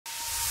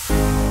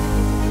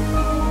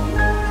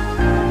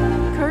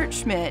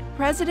Schmidt,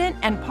 president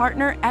and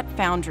partner at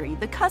Foundry,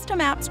 the custom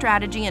app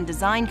strategy and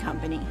design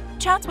company,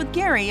 chats with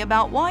Gary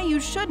about why you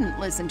shouldn't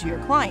listen to your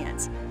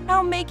clients,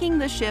 how making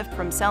the shift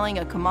from selling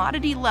a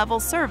commodity-level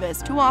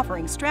service to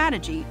offering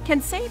strategy can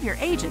save your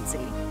agency,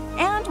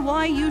 and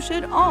why you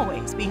should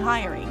always be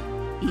hiring,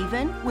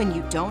 even when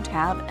you don't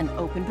have an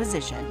open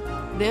position.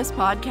 This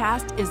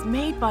podcast is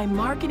made by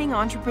marketing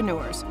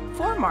entrepreneurs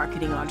for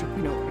marketing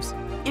entrepreneurs.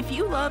 If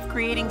you love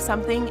creating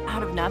something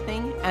out of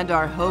nothing and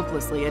are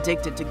hopelessly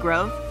addicted to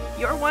growth,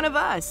 you're one of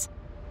us.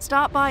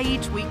 Stop by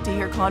each week to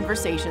hear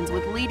conversations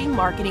with leading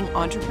marketing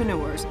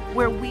entrepreneurs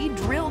where we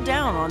drill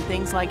down on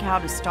things like how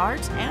to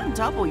start and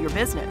double your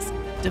business,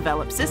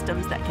 develop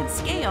systems that can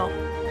scale,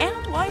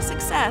 and why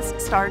success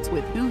starts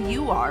with who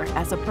you are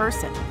as a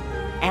person.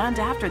 And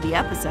after the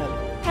episode,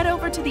 head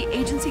over to the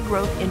Agency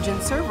Growth Engine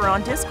server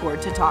on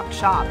Discord to talk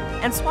shop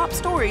and swap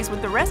stories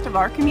with the rest of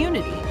our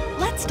community.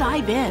 Let's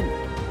dive in.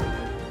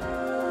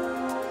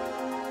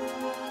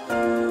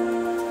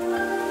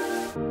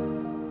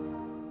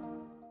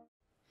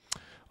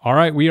 All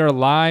right, we are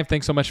live.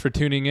 Thanks so much for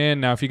tuning in.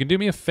 Now, if you can do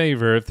me a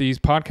favor, if these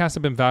podcasts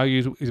have been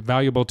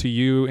valuable to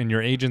you and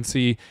your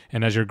agency,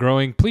 and as you're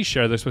growing, please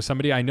share this with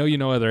somebody. I know you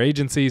know other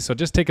agencies, so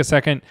just take a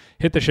second,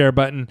 hit the share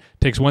button. It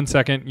takes 1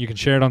 second. You can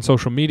share it on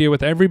social media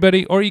with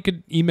everybody, or you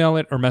could email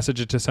it or message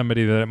it to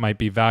somebody that it might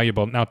be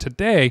valuable. Now,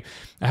 today,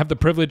 I have the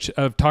privilege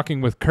of talking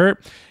with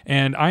Kurt,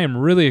 and I am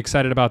really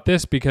excited about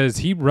this because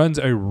he runs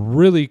a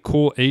really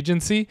cool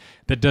agency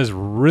that does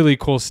really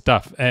cool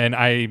stuff. And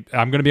I'm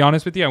going to be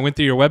honest with you, I went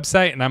through your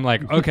website and I'm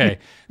like, okay,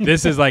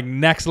 this is like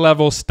next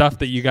level stuff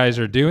that you guys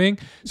are doing.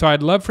 So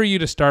I'd love for you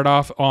to start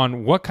off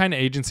on what kind of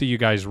agency you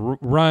guys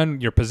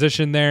run, your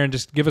position there, and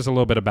just give us a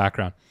little bit of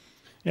background.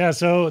 Yeah,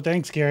 so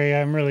thanks, Gary.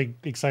 I'm really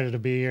excited to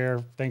be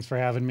here. Thanks for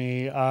having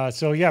me.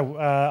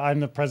 I'm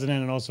the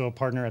president and also a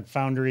partner at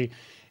Foundry,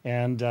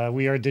 and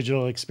we are a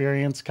digital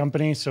experience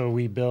company. So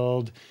we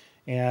build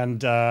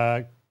and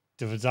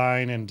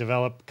design and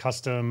develop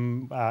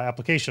custom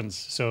applications.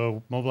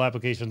 So mobile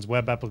applications,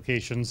 web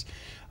applications.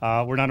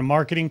 We're not a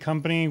marketing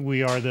company.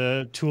 We are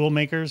the tool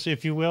makers,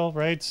 if you will,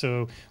 right?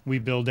 So we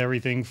build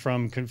everything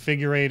from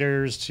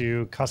configurators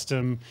to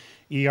custom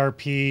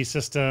ERP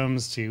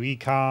systems to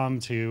e-com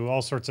to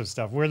all sorts of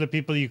stuff. We're the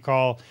people you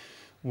call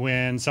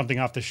when something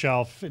off the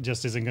shelf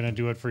just isn't going to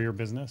do it for your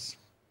business.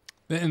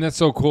 And that's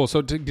so cool.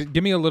 So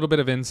give me a little bit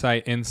of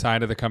insight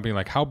inside of the company,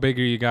 like how big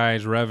are you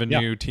guys,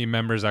 revenue, team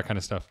members, that kind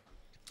of stuff.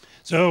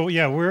 So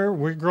yeah,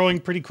 we're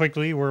growing pretty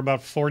quickly. We're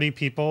about 40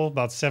 people,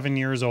 about 7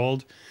 years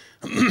old.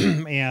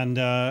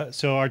 And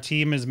so our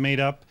team is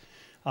made up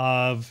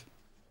of,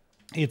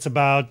 it's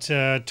about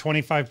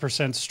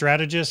 25%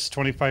 strategists,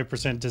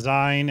 25%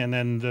 design, and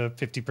then the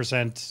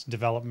 50%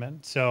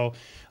 development. So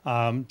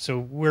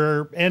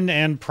we're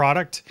end-to-end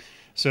product.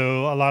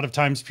 So a lot of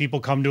times people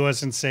come to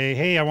us and say,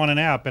 hey, I want an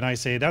app. And I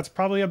say, that's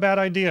probably a bad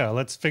idea.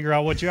 Let's figure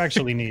out what you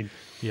actually need.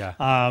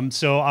 Yeah.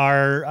 So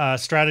our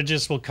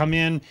strategists will come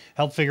in,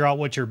 help figure out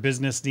what your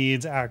business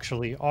needs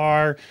actually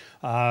are,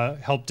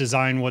 help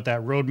design what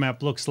that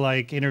roadmap looks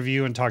like,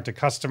 interview and talk to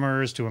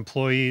customers, to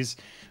employees,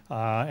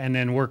 and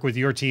then work with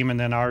your team. And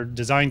then our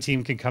design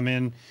team can come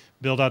in,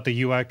 build out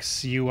the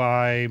UX,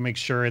 UI, make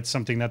sure it's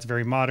something that's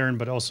very modern,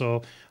 but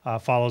also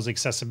follows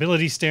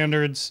accessibility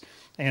standards.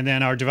 And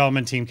then our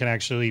development team can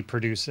actually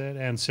produce it.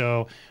 And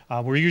so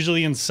we're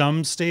usually in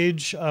some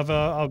stage of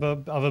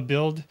a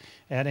build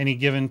at any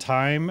given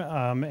time.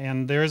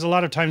 And there's a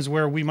lot of times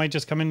where we might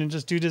just come in and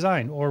just do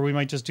design, or we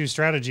might just do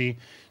strategy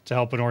to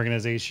help an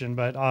organization.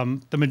 But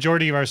the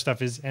majority of our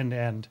stuff is end to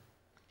end.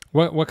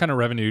 What kind of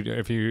revenue,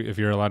 if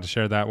you're allowed to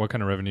share that, what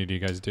kind of revenue do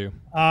you guys do?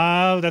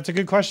 That's a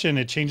good question.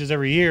 It changes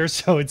every year.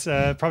 So it's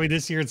probably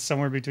this year it's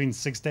somewhere between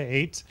 6 to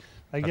 8,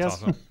 I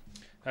guess. Awesome.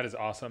 That is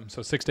awesome.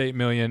 So 6 to 8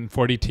 million,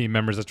 40 team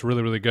members. That's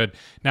really, really good.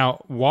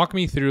 Now, walk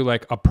me through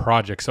like a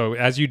project. So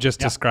as you just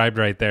described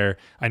right there,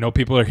 I know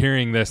people are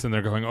hearing this and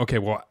they're going, okay,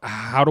 well,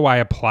 how do I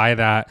apply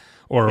that?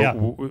 Or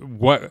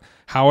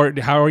how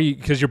are you,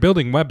 because you're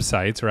building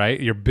websites, right?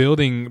 You're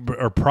building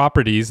or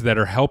properties that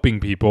are helping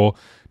people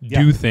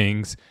do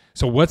things.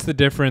 So what's the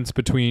difference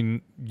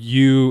between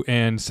you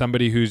and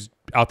somebody who's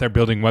out there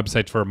building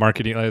websites for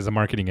as a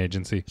marketing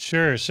agency?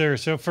 Sure.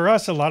 So for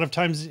us, a lot of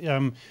times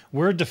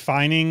we're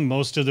defining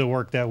most of the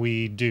work that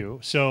we do.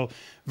 So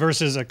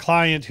versus a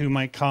client who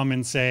might come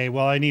and say,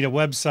 well, I need a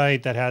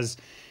website that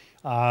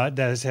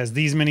has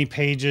these many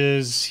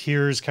pages.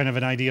 Here's kind of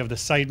an idea of the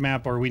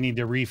sitemap, or we need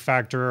to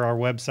refactor our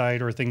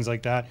website or things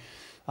like that.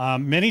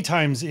 Many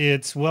times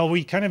it's, well,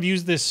 we kind of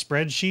use this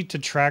spreadsheet to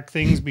track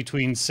things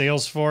between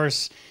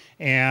Salesforce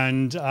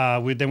and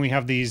then we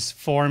have these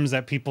forms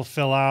that people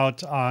fill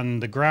out on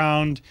the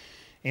ground.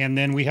 And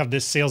then we have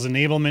this sales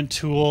enablement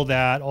tool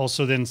that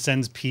also then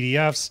sends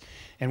PDFs.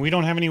 And we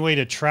don't have any way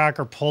to track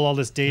or pull all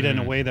this data in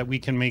a way that we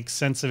can make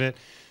sense of it.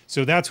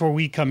 So that's where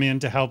we come in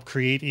to help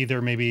create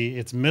either maybe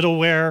it's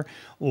middleware,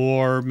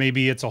 or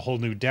maybe it's a whole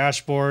new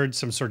dashboard,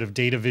 some sort of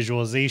data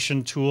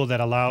visualization tool that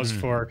allows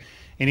for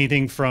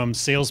anything from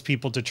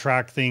salespeople to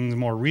track things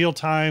more real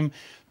time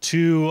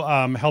to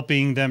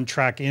helping them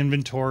track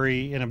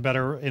inventory in a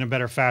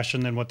better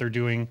fashion than what they're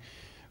doing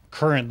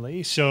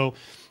currently. So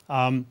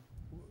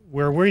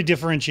where we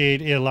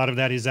differentiate a lot of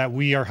that is that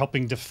we are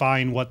helping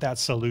define what that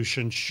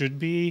solution should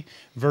be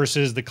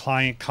versus the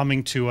client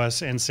coming to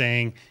us and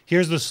saying,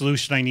 here's the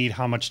solution I need,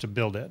 how much to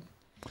build it.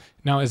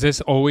 Now, is this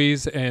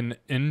always an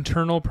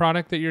internal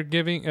product that you're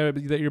giving,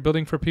 that you're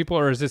building for people,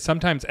 or is it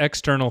sometimes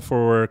external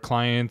for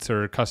clients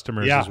or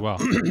customers as well?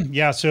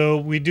 Yeah. So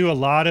we do a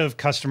lot of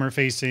customer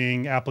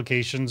facing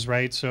applications,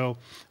 right? So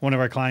one of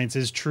our clients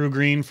is True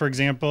Green, for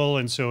example.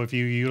 And so if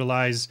you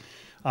utilize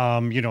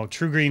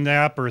True Green the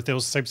app or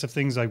those types of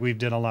things, like we've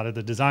done a lot of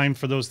the design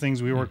for those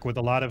things. We work with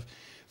a lot of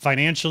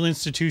financial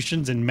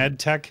institutions and med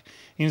tech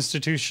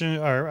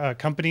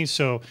companies.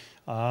 So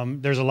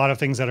there's a lot of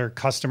things that are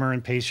customer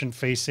and patient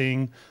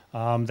facing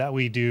that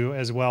we do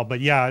as well. But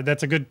yeah,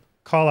 that's a good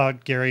call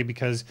out, Gary,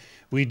 because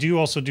we do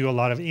also do a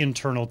lot of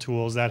internal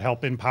tools that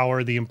help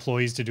empower the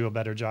employees to do a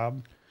better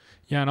job.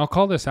 Yeah, and I'll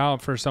call this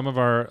out for some of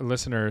our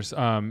listeners.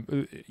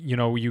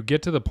 You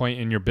get to the point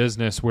in your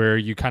business where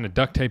you kind of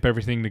duct tape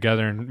everything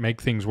together and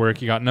make things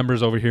work. You got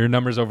numbers over here,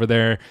 numbers over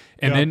there.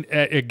 And then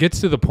it gets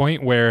to the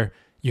point where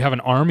you have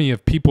an army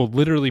of people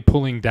literally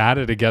pulling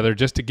data together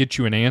just to get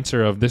you an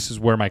answer of this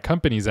is where my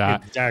company's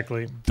at.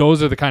 Exactly.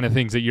 Those are the kind of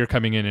things that you're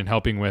coming in and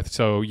helping with.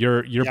 So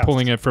you're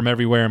pulling it from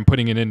everywhere and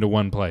putting it into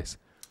one place.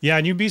 Yeah,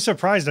 and you'd be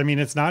surprised. I mean,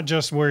 it's not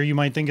just where you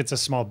might think it's a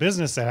small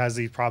business that has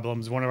these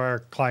problems. One of our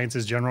clients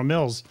is General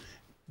Mills.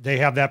 They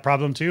have that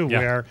problem too,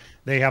 where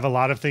they have a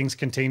lot of things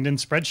contained in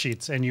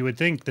spreadsheets, and you would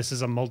think this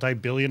is a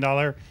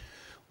multi-billion-dollar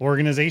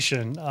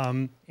organization.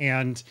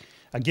 And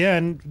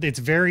again, it's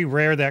very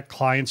rare that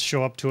clients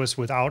show up to us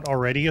without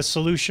already a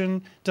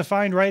solution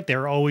defined, right?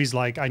 They're always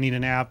like, I need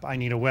an app, I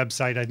need a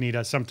website, I need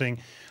something.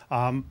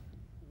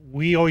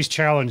 We always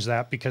challenge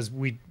that because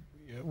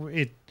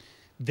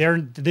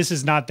this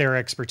is not their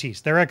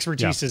expertise. Their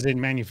expertise is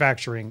in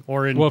manufacturing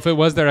or in. Well, if it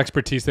was their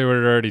expertise, they would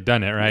have already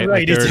done it, right? Right,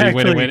 like they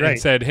exactly. Went and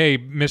said, "Hey,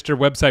 Mr.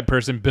 Website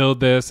person, build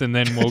this, and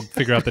then we'll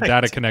figure out the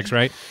data connects,"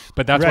 right?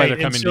 But that's why they're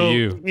coming to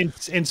you.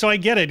 And so I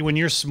get it. When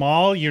you're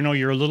small,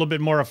 you're a little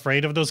bit more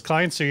afraid of those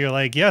clients. So you're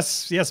like,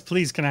 yes,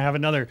 please, can I have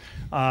another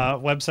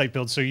website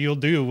build? So you'll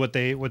do what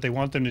they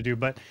want them to do.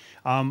 But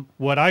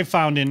what I've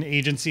found in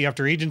agency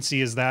after agency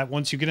is that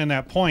once you get in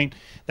that point,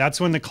 that's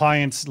when the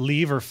clients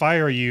leave or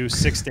fire you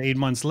 6 to 8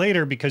 months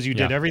later because you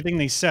did everything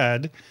they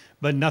said,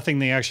 but nothing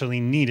they actually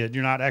needed.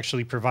 You're not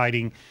actually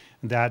providing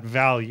that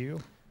value.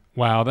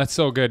 Wow, that's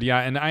so good.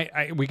 Yeah,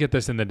 and we get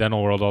this in the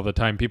dental world all the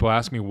time. People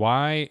ask me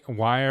why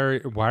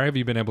have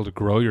you been able to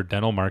grow your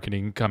dental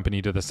marketing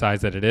company to the size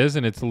that it is?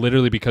 And it's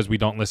literally because we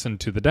don't listen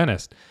to the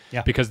dentist.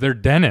 Yeah. Because they're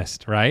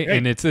dentists, right?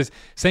 And it's the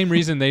same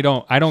reason I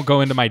don't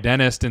go into my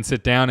dentist and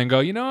sit down and go,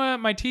 you know what,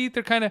 my teeth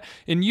are kind of,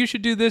 and you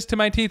should do this to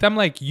my teeth. I'm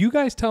like, you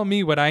guys tell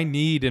me what I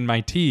need in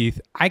my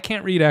teeth. I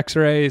can't read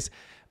x-rays.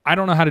 I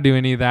don't know how to do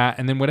any of that.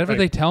 And then whatever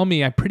they tell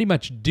me, I pretty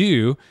much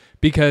do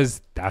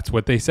because that's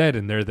what they said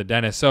and they're the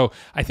dentist. So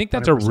I think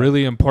that's 100%. A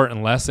really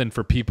important lesson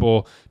for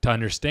people to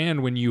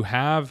understand when you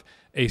have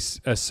a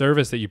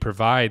service that you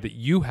provide, that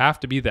you have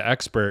to be the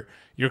expert.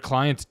 Your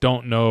clients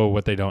don't know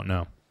what they don't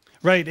know.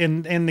 Right.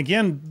 And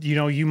again,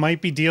 you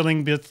might be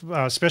dealing with,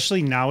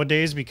 especially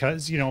nowadays,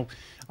 because,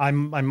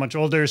 I'm much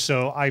older,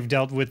 so I've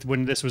dealt with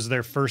when this was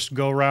their first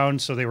go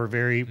round. So they were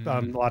very,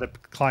 a lot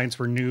of clients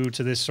were new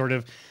to this sort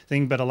of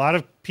thing, but a lot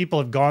of people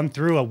have gone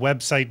through a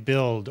website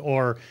build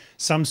or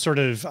some sort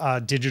of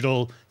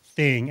digital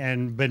thing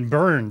and been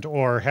burned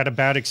or had a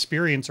bad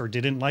experience or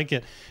didn't like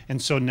it.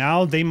 And so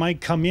now they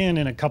might come in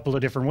a couple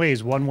of different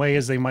ways. One way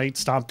is they might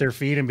stomp their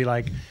feet and be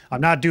like,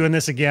 I'm not doing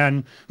this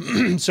again.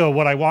 So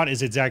what I want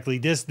is exactly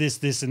this,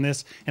 and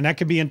this. And that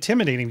can be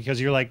intimidating because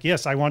you're like,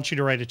 yes, I want you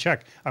to write a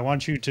check. I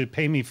want you to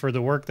pay me for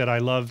the work that I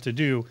love to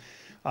do.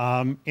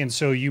 And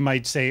so you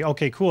might say,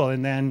 okay, cool.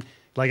 And then,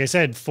 like I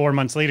said, 4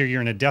 months later,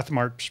 you're in a death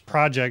march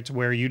project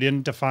where you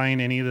didn't define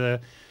any of the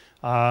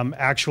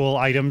actual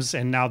items,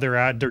 and now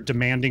they're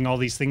demanding all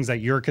these things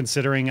that you're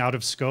considering out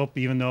of scope,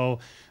 even though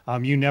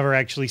you never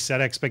actually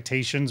set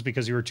expectations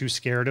because you were too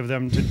scared of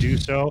them to do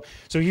so.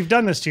 So you've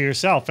done this to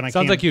yourself, and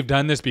sounds like you've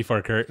done this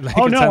before, Kurt. Like,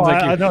 oh no,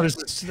 no, this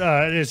is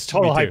it's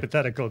total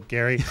hypothetical,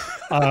 Gary.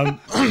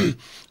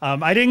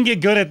 I didn't get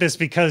good at this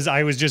because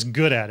I was just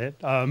good at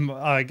it.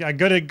 I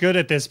got good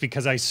at this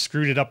because I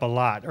screwed it up a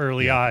lot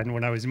early on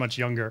when I was much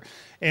younger.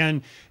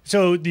 And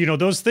so,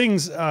 those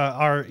things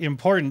are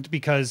important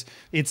because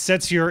it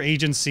sets your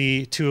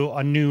agency to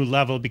a new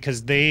level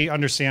because they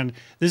understand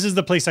this is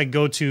the place I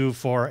go to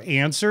for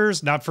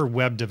answers, not for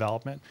web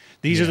development.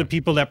 These are the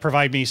people that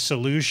provide me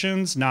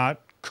solutions,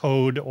 not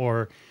code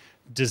or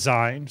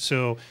design.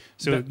 So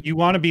you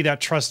want to be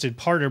that trusted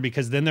partner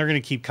because then they're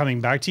going to keep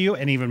coming back to you.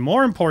 And even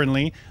more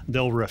importantly,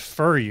 they'll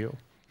refer you.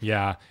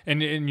 Yeah.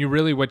 And you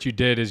really, what you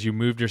did is you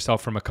moved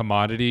yourself from a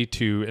commodity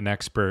to an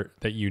expert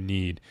that you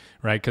need,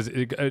 right? Because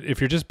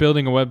if you're just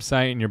building a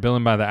website and you're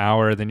billing by the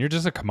hour, then you're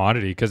just a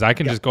commodity because I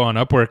can just go on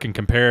Upwork and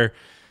compare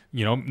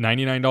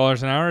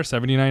 $99 an hour,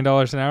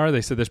 $79 an hour.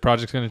 They said this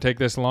project's going to take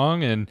this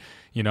long, and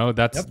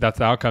that's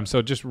the outcome.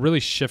 So just really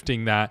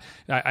shifting that.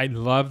 I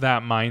love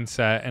that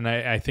mindset, and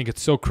I think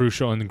it's so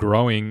crucial in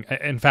growing.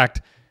 In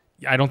fact,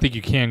 I don't think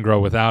you can grow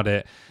without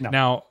it. No.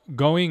 Now,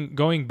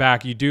 going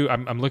back,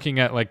 I'm looking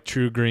at like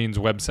True Green's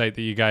website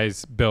that you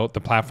guys built, the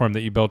platform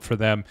that you built for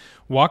them.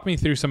 Walk me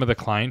through some of the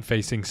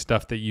client-facing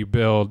stuff that you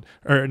build,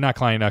 or not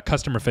client,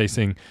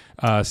 customer-facing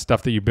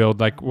stuff that you build,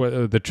 like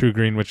the True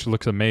Green, which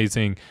looks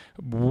amazing.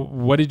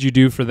 What did you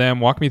do for them?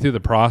 Walk me through the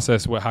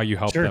process, how you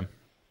helped them.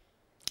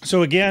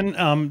 So again,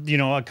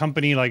 a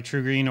company like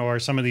True Green or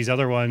some of these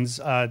other ones,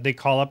 they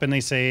call up and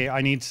they say,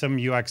 I need some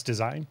UX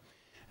design.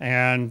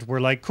 And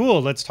we're like,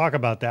 cool, let's talk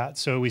about that.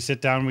 So we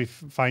sit down, we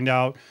find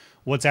out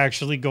what's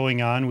actually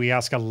going on. We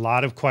ask a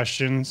lot of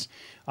questions.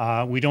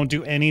 We don't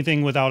do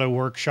anything without a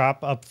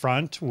workshop up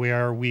front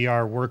where we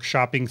are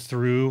workshopping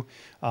through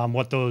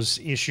what those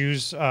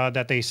issues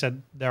that they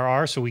said there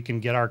are, so we can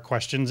get our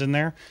questions in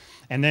there.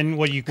 And then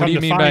what you come to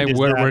find is What do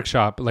you mean by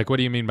workshop? Like, what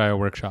do you mean by a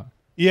workshop?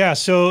 Yeah,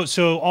 so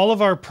all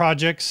of our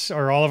projects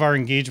or all of our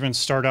engagements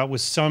start out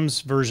with some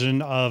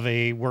version of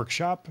a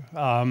workshop.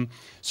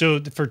 So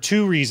for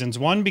two reasons.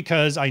 One,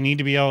 because I need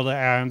to be able to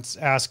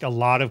ask a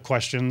lot of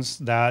questions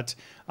that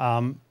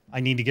I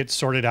need to get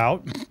sorted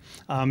out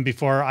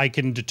before I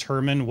can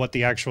determine what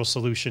the actual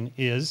solution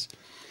is.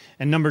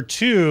 And number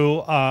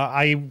two,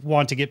 I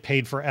want to get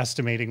paid for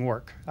estimating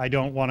work. I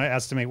don't want to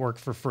estimate work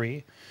for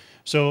free.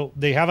 So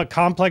they have a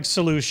complex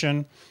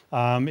solution.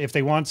 If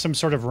they want some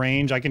sort of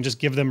range, I can just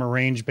give them a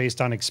range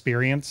based on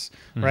experience,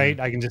 right?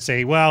 I can just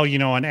say, well,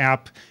 an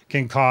app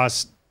can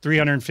cost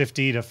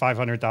 $350,000 to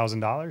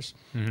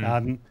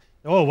 $500,000.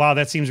 Oh, wow,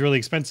 that seems really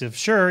expensive.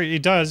 Sure,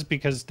 it does,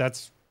 because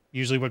that's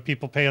usually what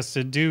people pay us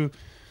to do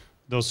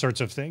those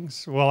sorts of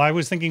things. Well, I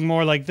was thinking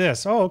more like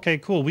this. Oh, okay,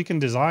 cool. We can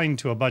design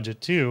to a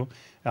budget too.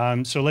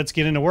 So let's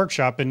get in a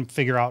workshop and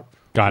figure out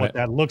what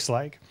that looks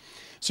like.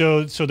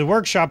 So the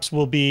workshops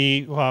will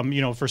be,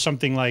 for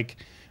something like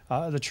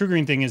the True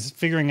Green thing is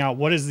figuring out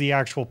what is the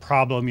actual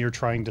problem you're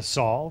trying to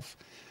solve.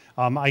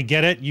 I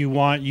get it. You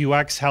want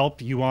UX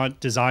help. You want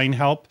design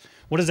help.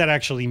 What does that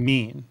actually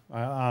mean?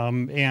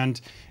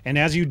 And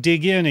as you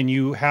dig in and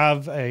you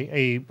have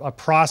a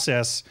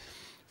process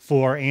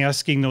for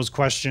asking those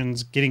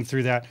questions, getting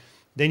through that,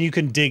 then you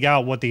can dig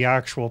out what the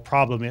actual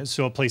problem is.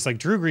 So a place like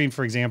True Green,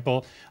 for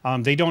example,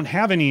 they don't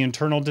have any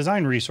internal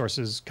design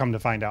resources, come to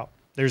find out.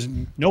 There's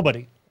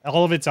nobody.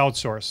 All of it's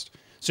outsourced.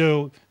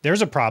 So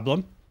there's a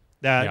problem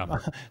that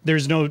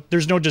there's no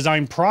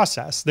design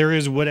process. There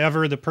is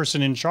whatever the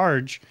person in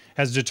charge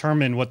has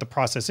determined what the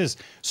process is.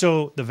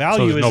 So the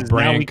value is no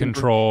brand now we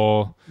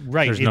control.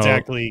 Right,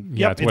 exactly.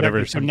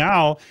 Whatever. So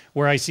now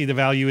where I see the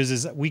value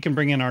is that we can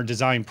bring in our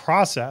design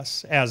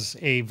process as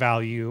a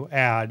value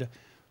add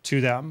to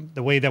them.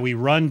 The way that we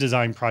run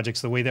design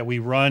projects, the way that we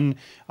run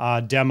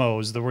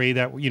demos, the way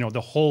that,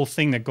 the whole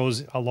thing that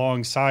goes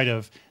alongside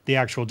of the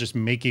actual just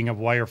making of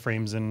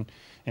wireframes and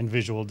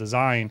visual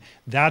design,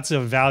 that's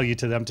of value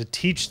to them, to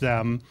teach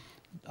them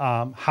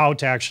how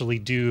to actually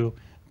do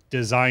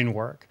design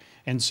work.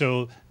 And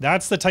so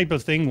that's the type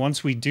of thing,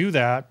 once we do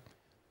that,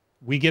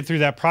 we get through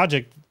that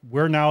project,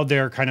 we're now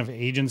their kind of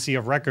agency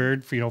of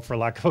record, for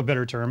lack of a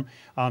better term,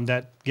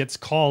 that gets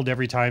called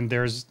every time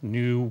there's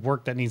new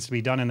work that needs to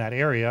be done in that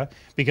area,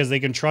 because they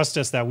can trust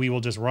us that we will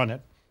just run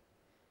it.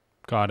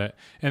 Got it.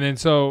 And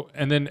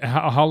then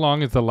how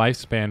long is the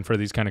lifespan for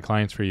these kind of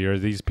clients for you? Are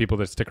these people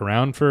that stick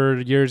around for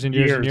years and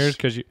years and years?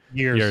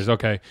 Years.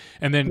 Okay.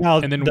 And then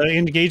the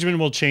engagement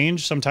will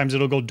change. Sometimes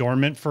it'll go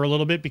dormant for a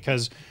little bit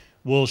because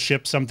we'll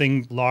ship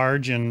something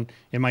large and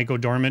it might go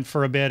dormant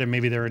for a bit, and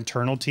maybe their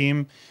internal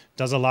team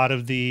does a lot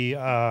of the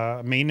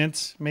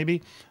maintenance,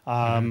 maybe.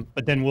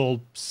 But then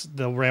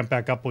they'll ramp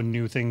back up when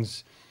new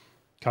things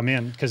come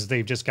in, because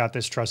they've just got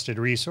this trusted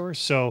resource.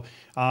 So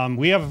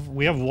we have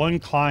one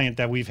client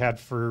that we've had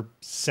for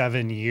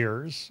 7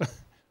 years.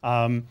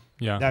 And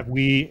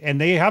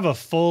they have a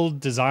full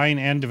design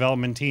and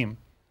development team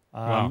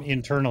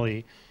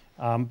internally.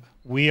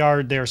 We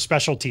are their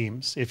special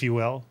teams, if you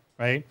will,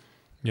 right?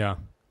 Yeah.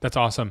 That's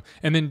awesome.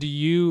 And then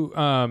you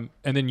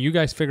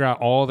guys figure out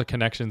all the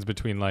connections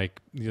between,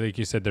 like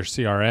you said, their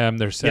CRM,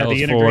 their Salesforce.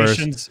 The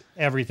integrations,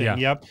 everything. Yeah.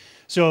 Yep.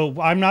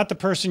 So I'm not the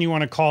person you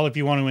want to call if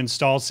you want to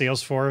install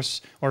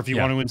Salesforce, or if you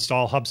want to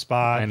install HubSpot.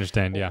 I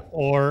understand. Yeah.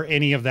 Or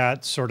any of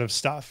that sort of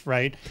stuff,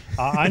 right?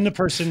 I'm the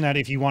person that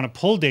if you want to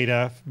pull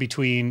data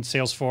between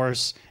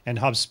Salesforce and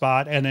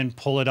HubSpot and then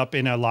pull it up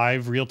in a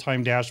live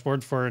real-time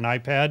dashboard for an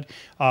iPad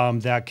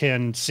that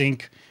can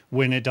sync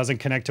when it doesn't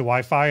connect to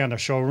Wi-Fi on a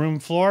showroom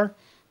floor,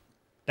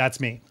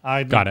 that's me.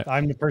 Got it.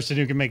 I'm the person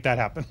who can make that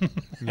happen.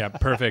 Yeah,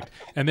 perfect.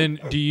 And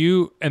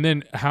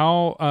then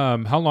how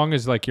long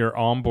is like your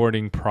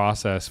onboarding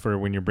process for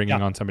when you're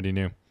bringing on somebody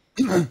new?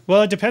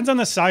 Well, it depends on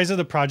the size of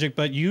the project,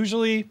 but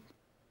usually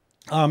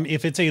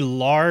if it's a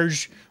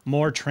large,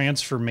 more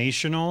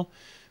transformational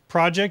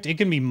project, it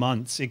can be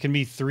months. It can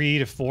be 3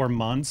 to 4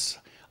 months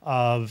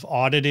of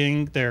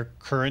auditing their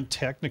current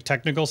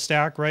technical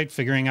stack, right?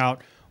 Figuring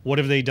out what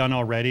have they done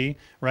already,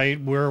 right?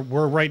 We're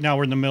right now,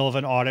 we're in the middle of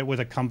an audit with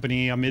a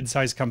company, a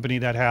mid-sized company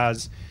that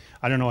has,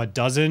 I don't know, a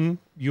dozen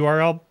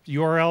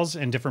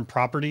URLs and different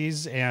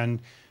properties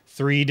and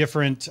 3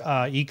 different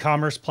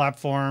e-commerce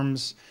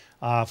platforms,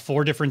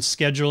 4 different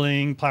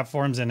scheduling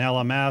platforms and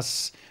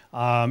LMS.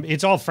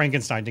 It's all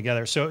Frankenstein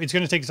together. So it's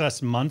going to take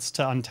us months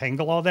to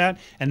untangle all that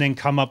and then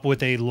come up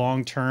with a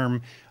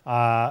long-term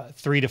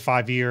 3 to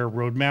 5 year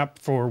roadmap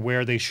for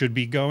where they should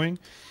be going.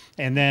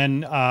 And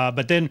then,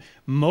 but then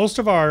most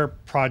of our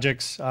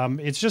projects,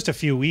 it's just a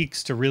few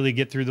weeks to really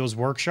get through those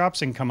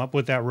workshops and come up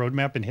with that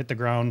roadmap and hit the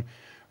ground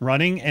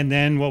running. And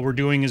then what we're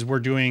doing is we're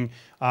doing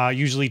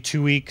usually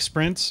 2-week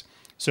sprints.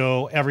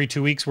 So every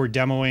 2 weeks we're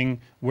demoing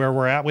where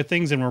we're at with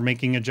things and we're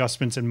making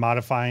adjustments and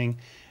modifying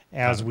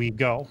as we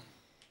go.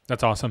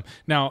 That's awesome.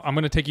 Now I'm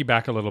going to take you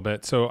back a little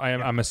bit. So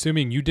I'm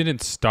assuming you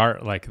didn't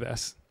start like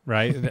this,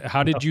 right?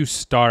 How did you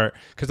start?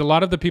 Because a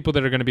lot of the people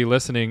that are going to be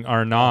listening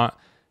are not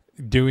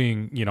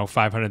doing,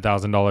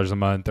 $500,000 a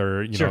month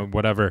or, know,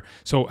 whatever.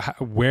 So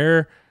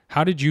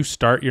how did you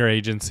start your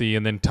agency?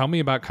 And then tell me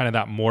about kind of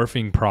that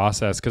morphing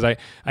process. Cause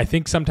I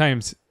think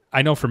sometimes,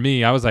 I know for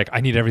me, I was like,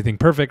 I need everything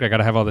perfect. I got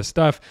to have all this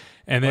stuff.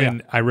 And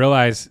then I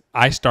realized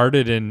I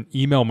started in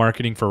email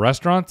marketing for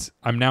restaurants.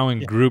 I'm now in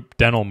group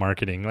dental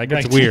marketing. Like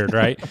it's weird,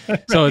 right?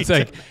 So it's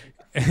like,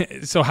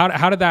 so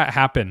how did that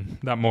happen?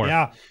 That morph?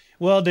 Yeah.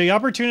 Well, the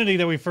opportunity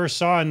that we first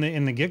saw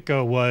in the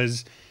get-go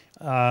was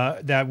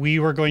that we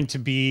were going to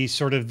be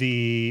sort of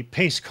the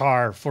pace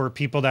car for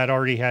people that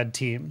already had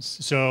teams.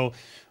 So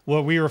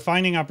what we were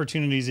finding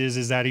opportunities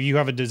is that you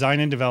have a design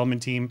and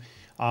development team,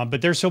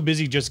 but they're so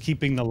busy just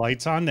keeping the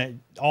lights on that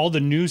all the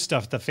new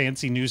stuff, the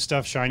fancy new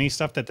stuff, shiny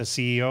stuff that the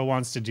CEO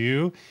wants to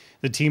do,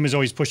 the team is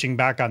always pushing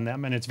back on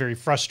them, and it's very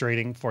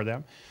frustrating for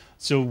them.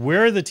 So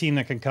we're the team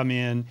that can come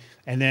in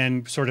and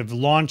then sort of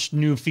launch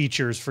new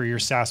features for your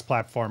SaaS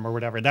platform or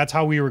whatever. That's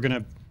how we were going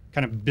to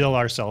kind of bill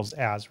ourselves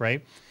as,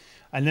 right?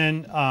 And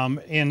then,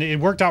 and it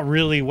worked out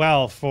really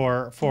well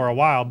for a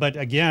while. But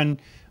again,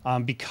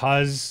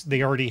 because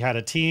they already had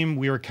a team,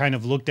 we were kind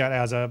of looked at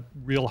as a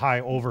real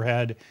high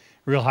overhead,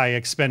 real high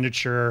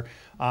expenditure,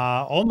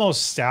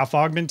 almost staff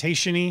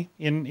augmentation-y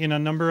in a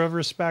number of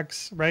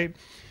respects, right?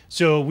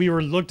 So we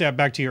were looked at,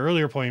 back to your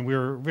earlier point, we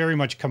were very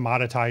much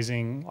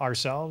commoditizing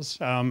ourselves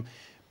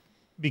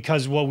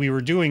because what we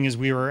were doing is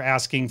we were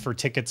asking for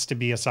tickets to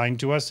be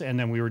assigned to us, and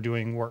then we were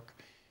doing work.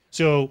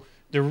 So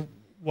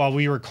while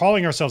we were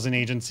calling ourselves an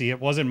agency, it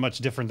wasn't much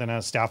different than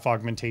a staff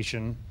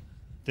augmentation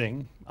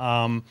thing.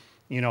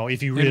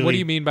 If you really... And what do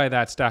you mean by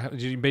that staff?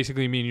 Do you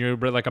basically mean you're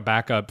like a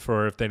backup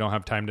for if they don't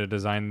have time to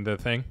design the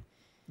thing?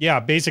 Yeah,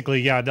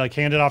 basically, yeah. Like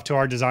hand it off to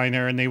our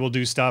designer and they will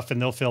do stuff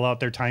and they'll fill out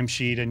their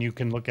timesheet and you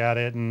can look at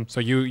it. And so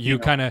you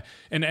kind of,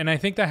 and I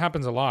think that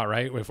happens a lot,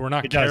 right? If we're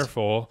not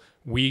careful,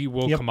 we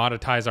will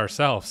commoditize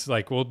ourselves.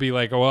 Like we'll be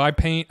like, well, I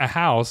paint a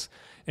house,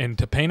 and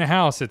to paint a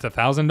house, it's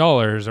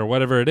 $1,000 or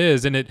whatever it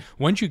is. And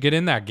once you get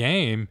in that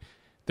game,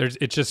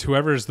 it's just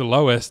whoever's the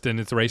lowest and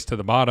it's a race to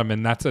the bottom.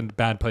 And that's a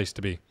bad place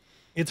to be.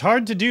 It's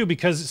hard to do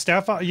because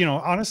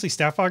honestly,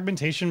 staff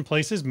augmentation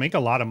places make a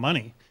lot of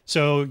money.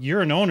 So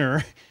you're an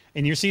owner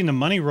and you're seeing the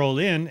money roll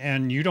in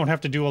and you don't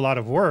have to do a lot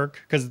of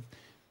work because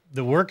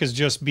the work is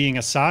just being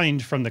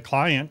assigned from the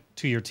client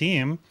to your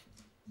team.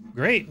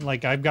 Great.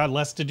 Like I've got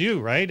less to do.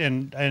 Right.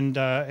 And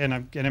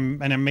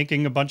I'm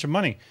making a bunch of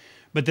money.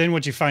 But then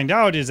what you find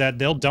out is that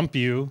they'll dump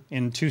you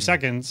in 2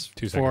 seconds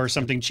for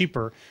something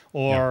cheaper,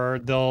 or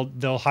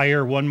they'll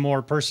hire one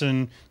more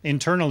person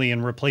internally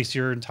and replace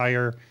your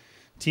entire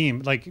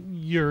team. Like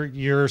you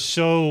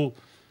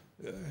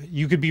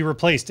could be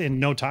replaced in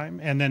no time,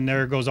 and then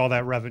there goes all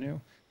that revenue,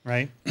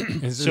 right?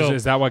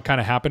 Is that what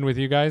kind of happened with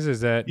you guys?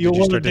 Is that did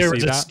you start to see that? There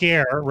was a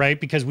scare, right?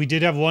 Because we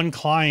did have one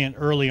client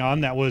early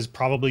on that was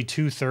probably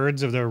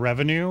 2/3 of their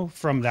revenue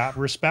from that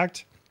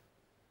respect.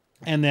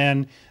 And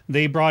then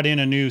they brought in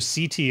a new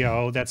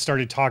CTO that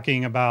started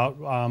talking about,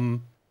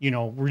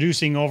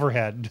 reducing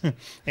overhead.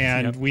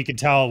 And we could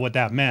tell what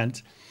that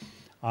meant.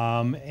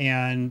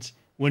 And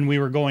when we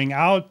were going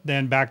out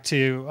then back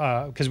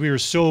to, because we were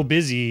so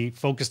busy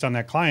focused on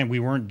that client, we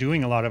weren't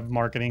doing a lot of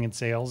marketing and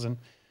sales and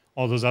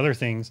all those other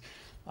things,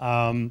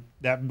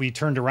 that we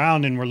turned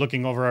around and we're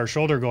looking over our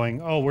shoulder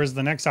going, oh, where's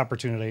the next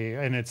opportunity?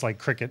 And it's like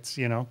crickets,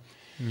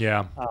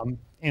 Yeah.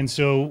 And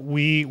so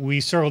we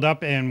circled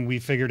up and we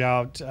figured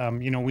out,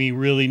 we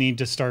really need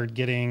to start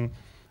getting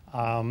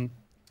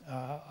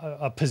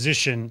a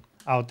position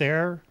out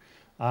there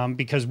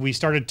because we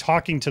started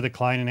talking to the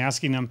client and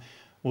asking them,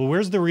 well,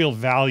 where's the real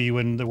value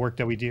in the work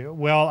that we do?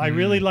 Well, I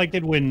really liked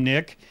it when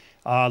Nick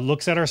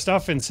looks at our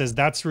stuff and says,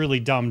 that's really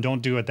dumb.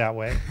 Don't do it that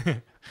way.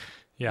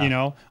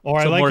 Yeah. Or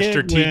so I like more it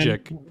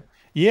strategic.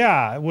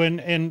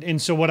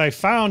 And so what I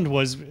found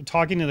was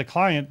talking to the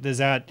client is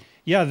that,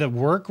 the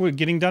work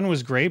getting done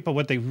was great, but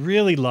what they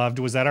really loved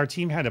was that our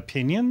team had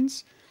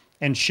opinions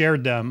and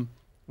shared them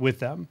with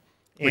them.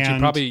 Which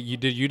you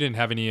didn't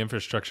have any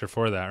infrastructure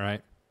for that,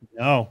 right?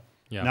 No,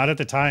 not at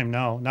the time.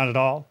 No, not at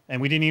all. And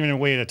we didn't even have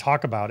a way to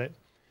talk about it.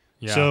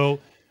 Yeah.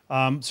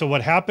 So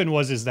what happened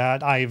is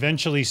that I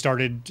eventually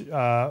started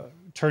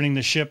turning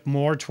the ship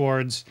more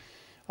towards,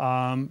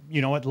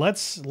 you know what,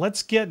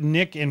 let's get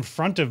Nick in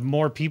front of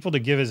more people to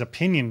give his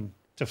opinion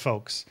to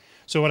folks.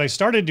 So what I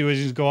started doing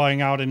is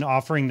going out and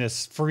offering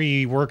this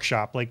free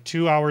workshop, like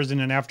 2 hours in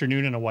an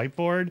afternoon in a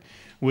whiteboard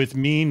with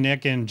me,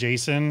 Nick, and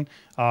Jason,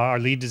 our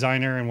lead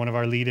designer and one of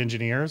our lead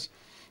engineers.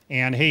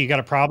 And hey, you got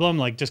a problem?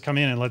 Like, just come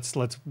in and let's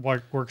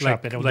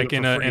workshop it. Like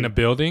in a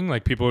building,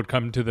 like people would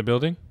come to the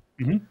building.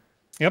 Mm-hmm.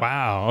 Yep.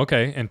 Wow.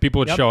 Okay. And people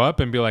would show up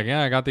and be like,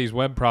 "Yeah, I got these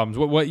web problems."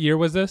 What year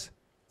was this?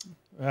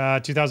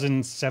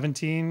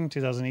 2017,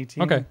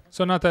 2018. Okay.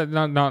 So not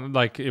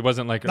like, it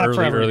wasn't like Not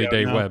forever early ago,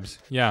 day no. webs.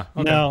 Yeah.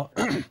 Okay. No.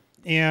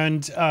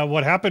 And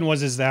what happened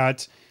was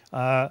that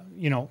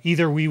you know,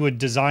 either we would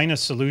design a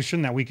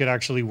solution that we could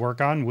actually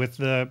work on with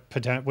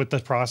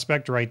the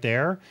prospect right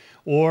there,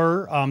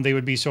 or they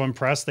would be so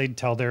impressed they'd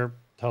tell their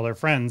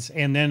friends,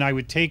 and then I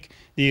would take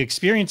the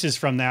experiences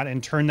from that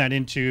and turn that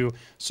into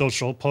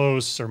social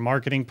posts or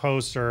marketing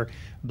posts or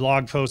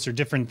blog posts or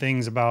different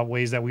things about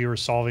ways that we were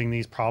solving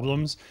these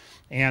problems.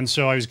 And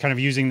so I was kind of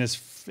using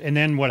this, and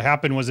then what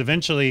happened was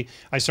eventually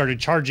I started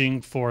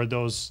charging for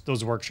those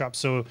workshops.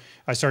 So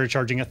I started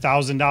charging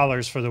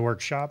 $1,000 for the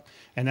workshop,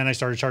 and then I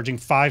started charging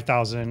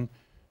 $5,000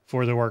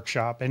 for the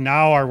workshop. And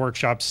now our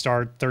workshops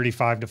start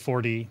 35 to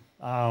 40.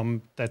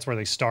 That's where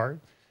they start.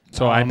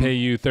 So I pay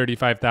you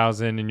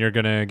 $35,000, and you're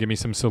gonna give me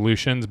some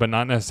solutions, but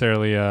not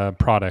necessarily a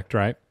product,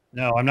 right?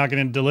 No, I'm not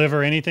going to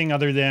deliver anything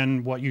other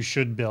than what you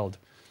should build.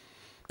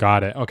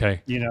 Got it.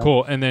 Okay. You know?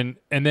 Cool. And then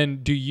and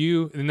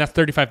that's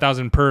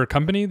 35,000 per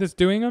company that's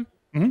doing them?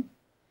 Mm-hmm.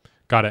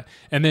 Got it.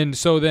 And then,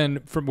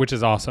 which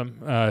is awesome.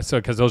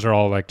 Cause those are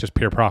all like just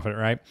pure profit,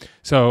 right?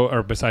 So,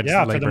 or besides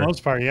labor. For the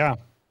most part. Yeah.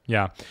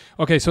 Yeah.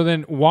 Okay. So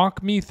then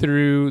walk me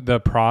through the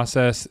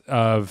process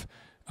of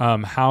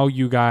how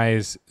you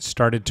guys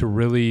started to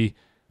really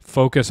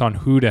focus on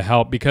who to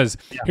help, because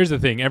here's the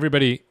thing,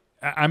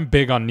 I'm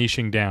big on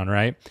niching down,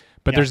 right?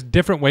 But there's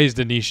different ways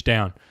to niche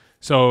down.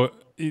 So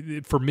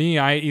for me,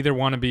 I either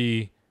want to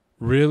be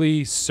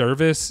really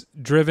service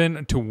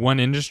driven to one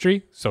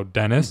industry, so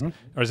dentists,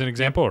 as an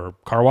example, or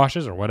car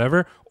washes or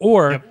whatever,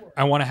 or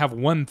I want to have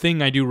one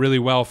thing I do really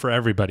well for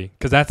everybody,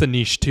 because that's a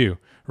niche too,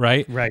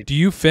 right? Right. Do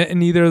you fit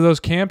in either of those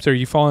camps, or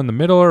you fall in the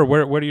middle, or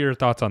what are your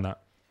thoughts on that?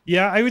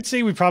 Yeah, I would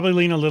say we probably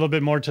lean a little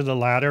bit more to the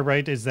latter,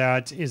 right? Is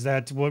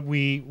that what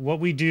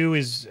we do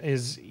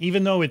is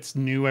even though it's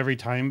new every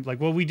time, like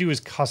what we do is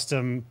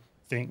custom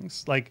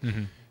things. Like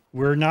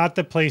we're not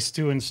the place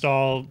to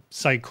install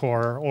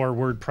Sitecore or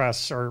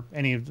WordPress or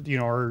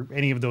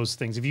any of those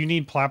things. If you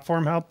need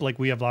platform help, like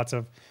we have lots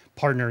of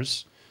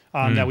partners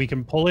that we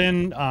can pull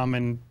in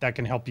and that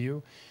can help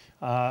you.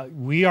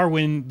 We are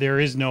when there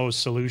is no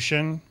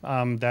solution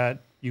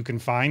that you can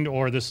find,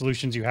 or the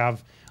solutions you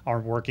have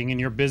aren't working, and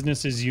your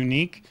business is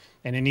unique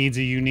and it needs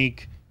a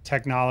unique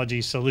technology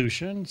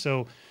solution.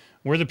 So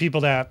we're the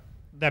people that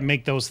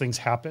make those things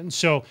happen.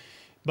 So,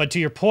 but to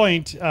your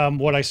point,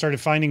 what I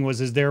started finding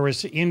was there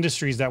was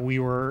industries that we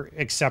were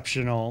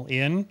exceptional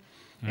in,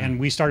 and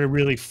we started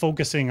really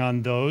focusing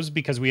on those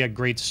because we had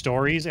great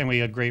stories and we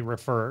had great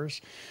referrers.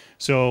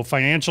 So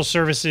financial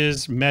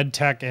services, med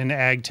tech, and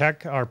ag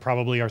tech are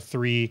probably our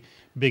three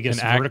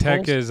biggest and verticals.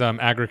 ag tech is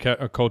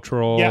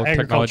agricultural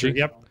agriculture,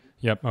 technology?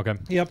 Yep. Okay.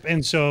 Yep.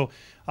 And so,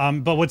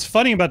 but what's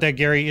funny about that,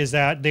 Gary, is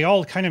that they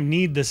all kind of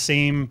need the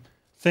same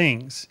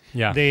things.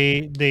 Yeah.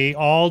 They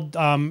all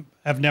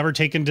have never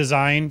taken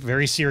design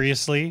very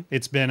seriously.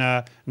 It's been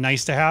a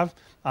nice to have,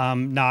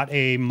 not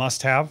a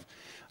must have.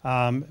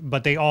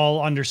 But they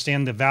all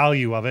understand the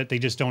value of it. They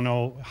just don't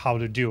know how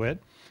to do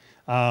it.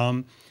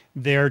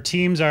 Their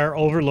teams are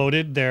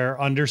overloaded.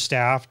 They're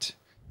understaffed.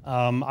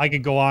 I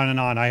could go on and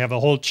on. I have a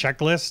whole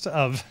checklist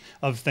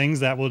of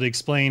things that would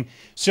explain.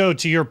 So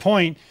to your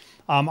point,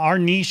 our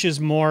niche is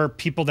more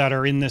people that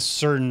are in this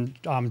certain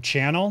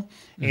channel,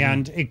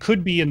 and it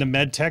could be in the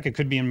med tech, it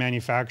could be in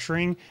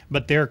manufacturing,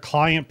 but their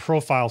client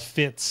profile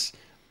fits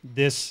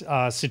this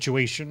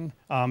situation.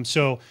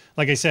 So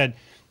like I said,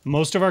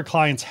 most of our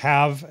clients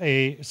have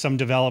some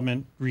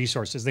development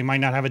resources. They might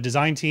not have a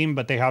design team,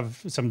 but they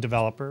have some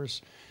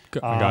developers.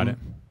 Got it.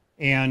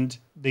 And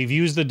they've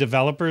used the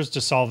developers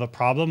to solve a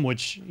problem,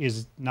 which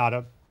is not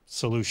a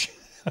solution.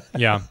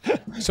 Yeah.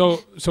 So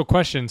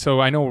question.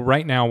 So I know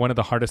right now one of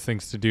the hardest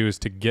things to do is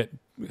to get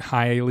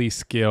highly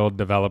skilled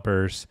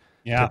developers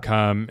to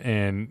come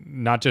and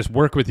not just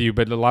work with you,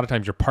 but a lot of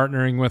times you're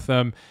partnering with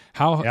them.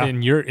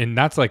 And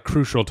that's like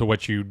crucial to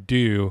what you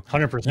do.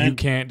 100%. You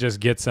can't just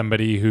get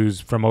somebody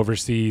who's from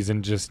overseas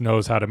and just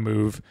knows how to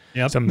move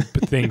some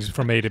things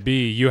from A to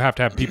B. You have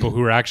to have people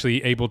who are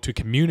actually able to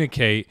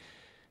communicate.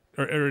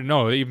 Or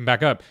no, even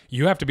back up.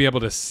 You have to be able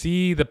to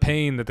see the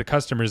pain that the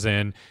customer's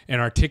in and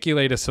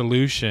articulate a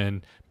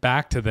solution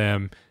back to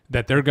them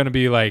that they're going to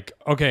be like,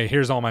 okay,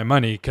 here's all my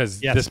money, because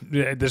this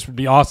would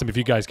be awesome if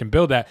you guys can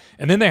build that.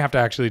 And then they have to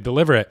actually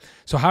deliver it.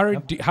 So how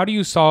do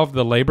you solve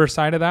the labor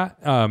side of that?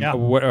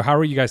 How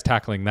are you guys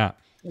tackling that?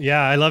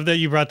 Yeah, I love that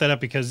you brought that up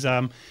because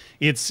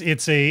it's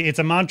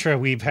a mantra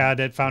we've had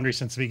at Foundry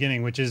since the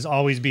beginning, which is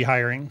always be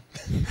hiring.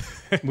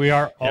 We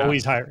are Yeah.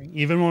 always hiring,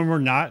 even when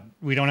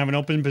we don't have an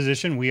open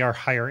position. We are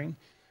hiring,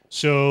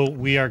 so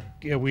we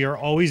are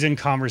always in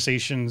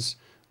conversations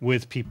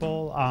with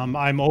people.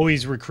 I'm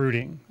always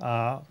recruiting.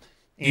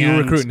 Do you And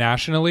recruit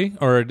nationally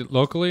or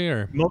locally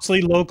or?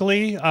 mostly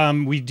locally.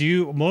 We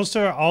do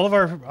all of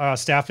our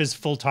staff is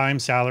full-time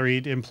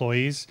salaried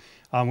employees.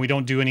 We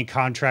don't do any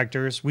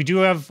contractors. We do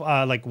have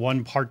like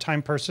one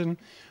part-time person,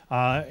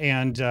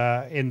 and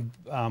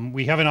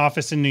we have an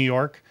office in New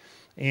York,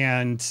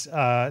 and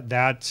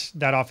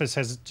that office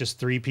has just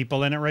 3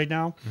 people in it right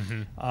now.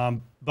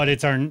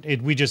 But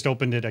we just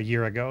opened it a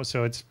year ago,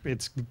 so it's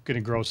going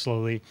to grow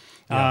slowly.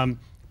 Yeah.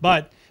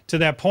 But to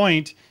that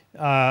point,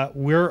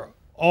 we're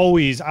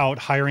always out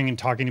hiring and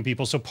talking to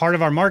people. So part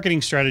of our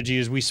marketing strategy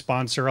is we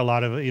sponsor a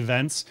lot of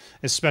events,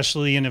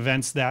 especially in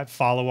events that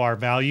follow our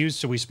values.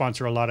 So we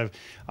sponsor a lot of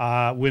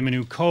Women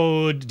Who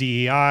Code,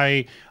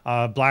 DEI,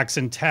 Blacks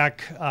in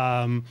Tech.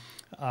 And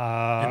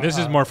this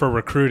is more for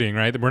recruiting,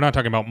 right? We're not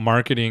talking about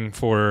marketing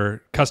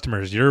for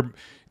customers.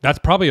 That's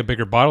probably a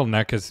bigger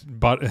bottleneck is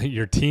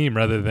your team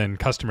rather than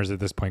customers at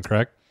this point,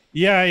 correct?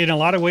 Yeah, in a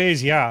lot of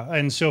ways, yeah.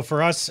 And so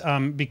for us,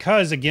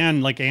 because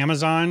again, like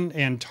Amazon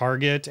and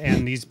Target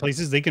and these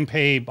places, they can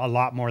pay a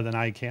lot more than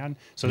I can.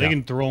 So they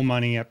can throw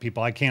money at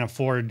people. I can't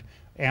afford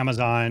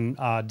Amazon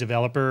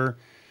developer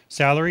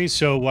salaries.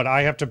 So what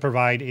I have to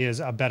provide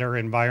is a better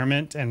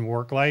environment and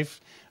work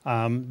life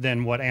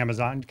than what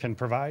Amazon can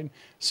provide.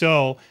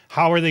 So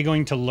how are they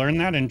going to learn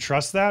that and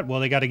trust that? Well,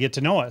 they got to get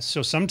to know us.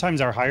 So sometimes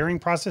our hiring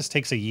process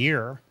takes a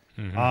year.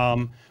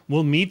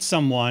 We'll meet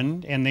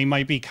someone and they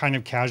might be kind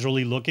of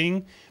casually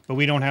looking, but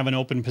we don't have an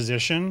open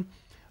position.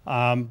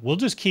 We'll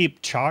just keep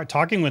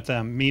talking with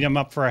them, meet them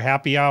up for a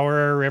happy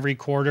hour every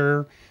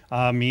quarter.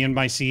 Me and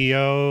my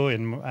CEO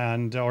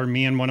and or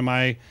me and one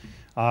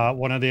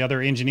of the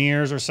other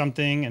engineers or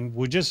something. And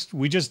we just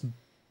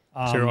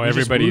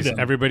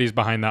everybody's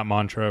behind that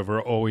mantra of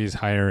we're always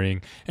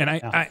hiring. And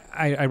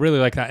I really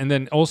like that. And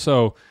then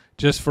also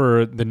just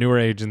for the newer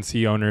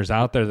agency owners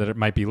out there that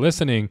might be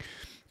listening,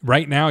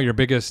 right now, your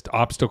biggest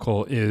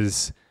obstacle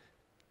is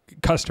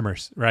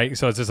customers, right?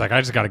 So it's just like,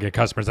 I just got to get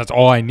customers. That's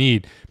all I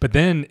need. But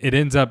then it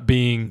ends up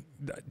being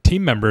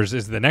team members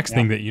is the next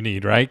thing that you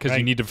need, right? Because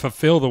you need to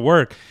fulfill the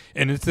work.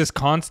 And it's this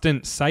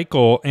constant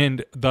cycle.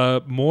 And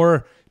the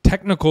more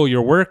technical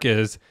your work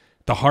is,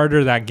 the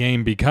harder that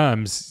game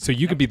becomes. So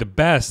you could be the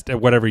best at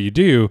whatever you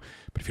do,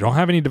 but if you don't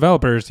have any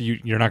developers,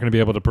 you're not going to be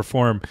able to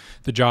perform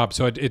the job.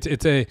 So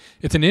it's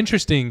an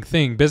interesting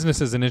thing.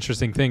 Business is an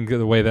interesting thing,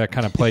 the way that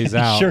kind of plays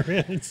out. Sure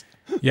is.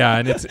 Yeah,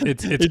 and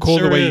it's cool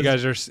the way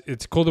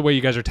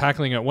you guys are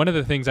tackling it. One of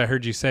the things I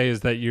heard you say is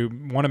that you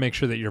want to make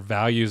sure that your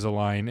values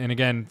align. And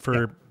again,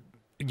 for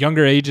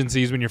younger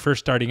agencies, when you're first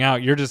starting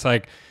out, you're just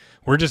like,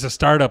 we're just a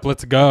startup,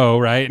 let's go,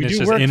 right? And We it's do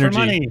just work energy. for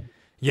money.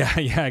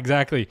 Yeah,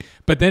 exactly.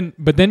 But then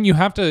you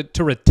have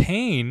to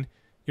retain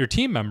your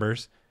team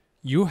members.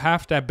 You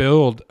have to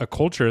build a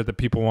culture that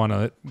people want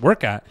to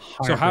work at.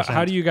 100%. So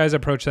how do you guys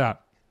approach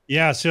that?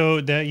 Yeah, so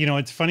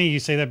it's funny you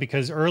say that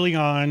because early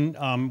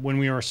on, when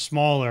we were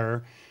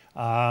smaller,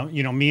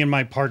 me and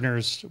my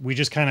partners, we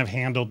just kind of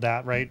handled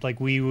that, right? Like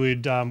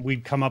we'd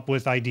come up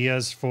with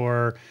ideas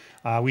for,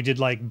 we did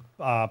like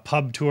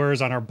pub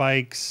tours on our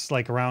bikes,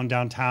 like around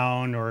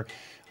downtown, or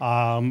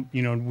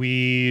Nils,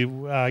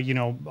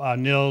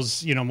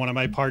 one of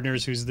my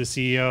partners who's the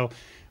CEO,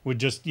 would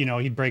just,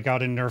 he'd break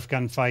out in Nerf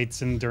gun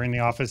fights and during the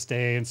office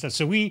day and stuff.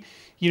 So we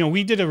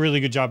did a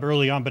really good job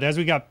early on, but as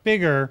we got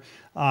bigger,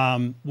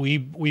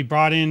 we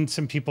brought in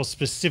some people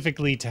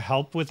specifically to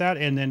help with that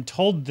and then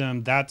told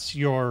them that's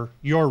your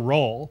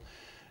role.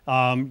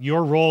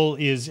 Your role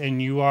is, and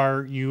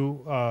you're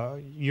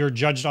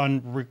judged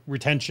on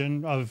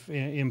retention of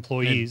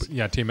employees.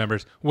 And, team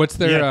members. What's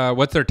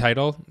their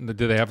title?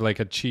 Do they have like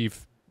a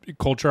chief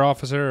culture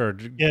officer or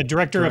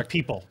director of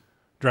people?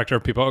 Director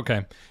of people.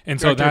 Okay. And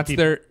so that's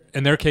their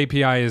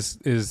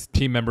KPI is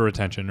team member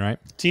retention, right?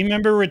 Team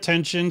member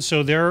retention.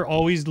 So they're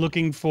always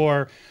looking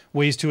for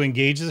ways to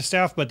engage the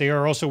staff, but they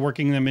are also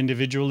working them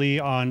individually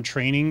on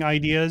training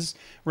ideas,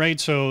 right?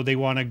 So they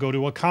want to go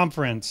to a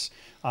conference.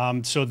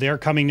 So they're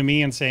coming to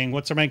me and saying,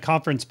 what's my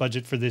conference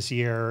budget for this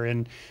year?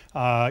 And,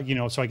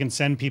 so I can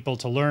send people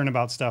to learn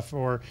about stuff,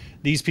 or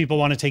these people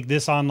want to take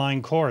this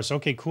online course.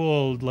 Okay,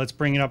 cool. Let's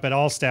bring it up at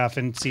all staff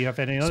and see if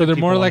any other So they're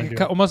people more want like to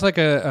do it. almost like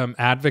a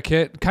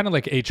advocate, kind of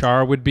like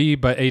HR would be,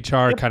 but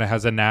HR kind of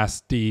has a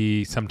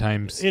nasty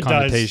sometimes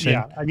connotation.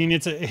 Does, yeah. I mean,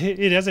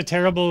 it has a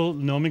terrible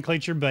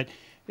nomenclature, but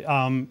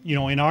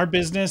in our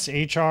business,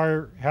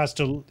 HR has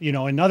to,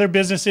 in other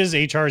businesses,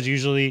 HR is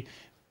usually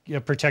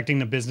protecting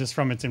the business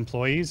from its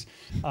employees.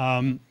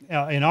 In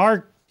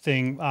our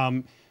thing,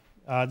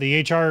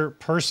 the HR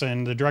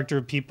person, the director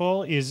of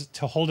people, is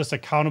to hold us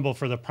accountable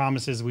for the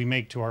promises we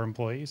make to our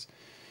employees.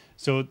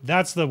 So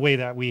that's the way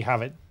that we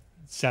have it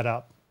set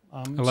up.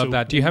 I love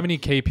that. Do you have any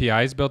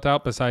KPIs built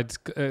out besides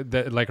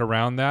like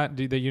around that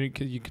that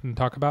you can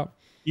talk about?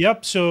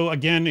 Yep. So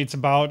again, it's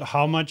about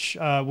how much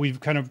we've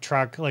kind of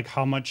tracked like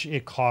how much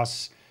it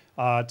costs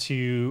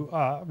to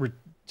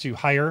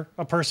hire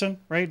a person,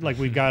 right? Like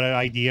we've got an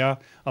idea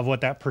of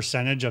what that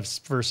percentage of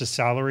versus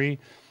salary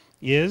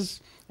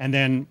is, and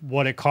then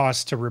what it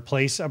costs to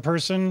replace a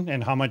person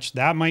and how much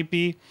that might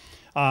be.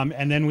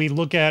 And then we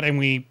look at and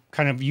we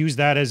kind of use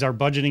that as our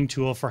budgeting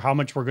tool for how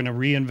much we're going to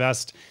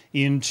reinvest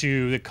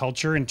into the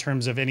culture in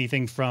terms of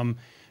anything from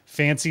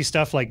fancy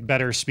stuff like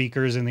better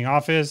speakers in the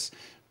office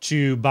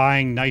to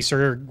buying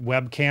nicer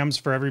webcams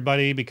for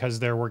everybody because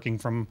they're working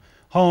from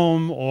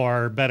home,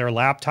 or better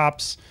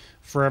laptops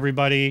for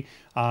everybody.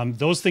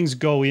 Those things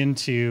go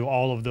into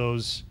all of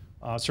those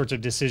sorts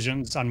of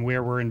decisions on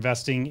where we're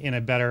investing in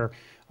a better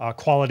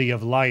quality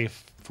of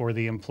life for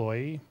the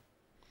employee.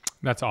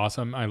 That's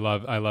awesome. I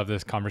love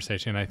this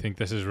conversation. I think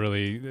this is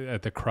really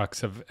at the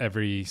crux of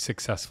every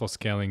successful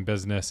scaling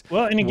business.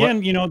 Well, and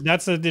again,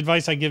 that's the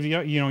advice I give you.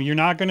 You're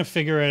not going to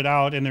figure it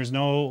out, and there's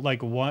no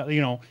like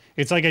one.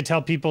 It's like I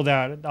tell people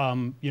that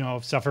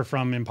suffer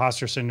from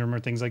imposter syndrome or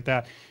things like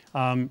that.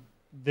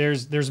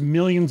 There's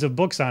millions of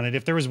books on it.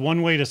 If there was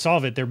one way to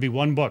solve it, there'd be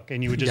one book,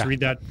 and you would just read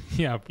that.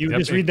 Yeah, you would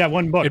just read that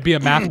one book. It'd be a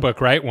math book,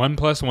 right? 1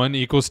 +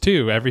 1 =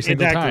 2 every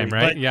single time,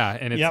 right? But, yeah,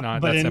 and it's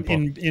not but that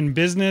simple. in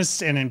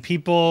business and in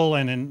people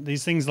and in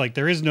these things, like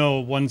there is no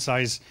one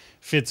size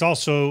fits all.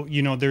 So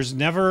there's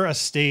never a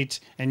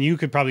state, and you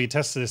could probably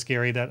attest to this,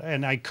 Gary.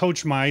 And I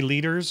coach my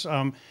leaders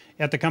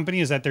at the company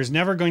is that there's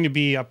never going to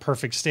be a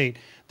perfect state.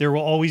 There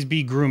will always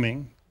be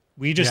grooming.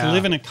 We just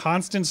live in a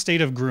constant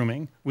state of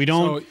grooming. We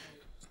don't.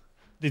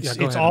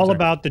 It's all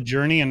about the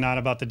journey and not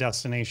about the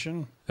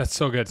destination. That's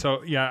so good.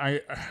 So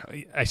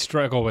I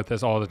struggle with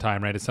this all the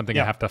time, right? It's something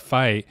I have to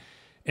fight.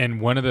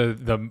 And one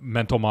of the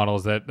mental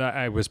models that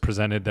I was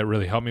presented that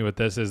really helped me with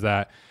this is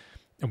that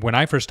when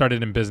I first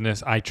started in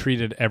business, I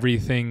treated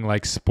everything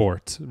like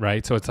sports,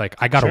 right? So it's like,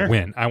 I got to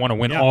win. I want to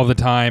win all the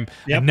time.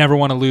 I never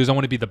want to lose. I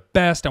want to be the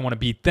best. I want to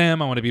beat them.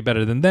 I want to be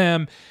better than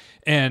them.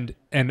 And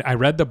I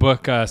read the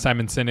book,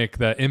 Simon Sinek,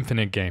 The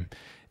Infinite Game.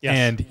 Yes.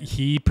 And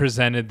he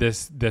presented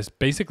this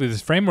basically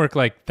this framework,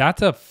 like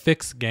that's a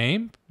fixed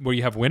game where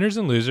you have winners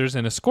and losers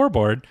and a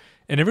scoreboard,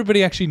 and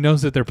everybody actually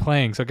knows that they're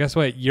playing. So guess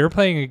what? You're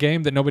playing a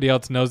game that nobody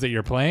else knows that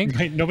you're playing.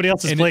 Right. Nobody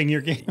else is playing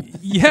your game.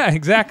 Yeah,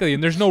 exactly.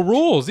 And there's no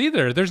rules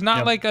either. There's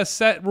not like a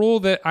set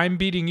rule that I'm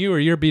beating you or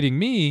you're beating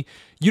me.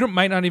 You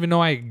might not even know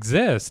I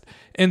exist.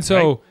 And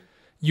so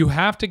you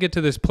have to get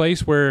to this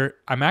place where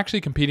I'm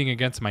actually competing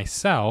against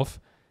myself,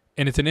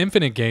 and it's an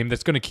infinite game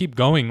that's going to keep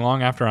going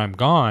long after I'm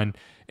gone.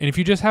 And if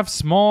you just have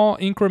small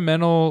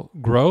incremental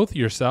growth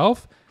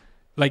yourself,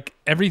 like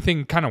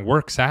everything kind of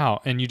works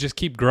out and you just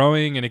keep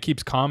growing and it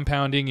keeps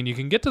compounding, and you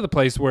can get to the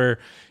place where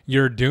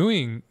you're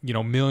doing,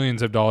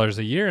 millions of dollars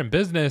a year in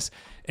business,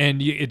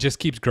 and it just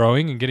keeps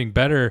growing and getting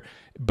better.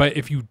 But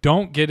if you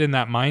don't get in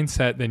that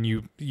mindset, then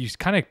you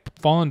kind of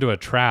fall into a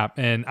trap.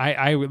 And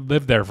I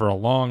lived there for a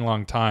long,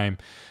 long time.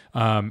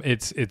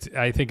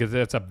 I think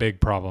that's a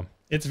big problem.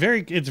 It's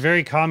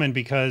very common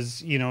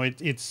because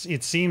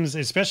it seems,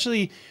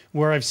 especially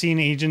where I've seen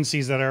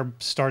agencies that are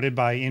started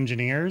by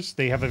engineers,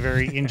 they have a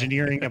very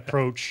engineering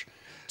approach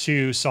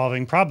to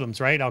solving problems,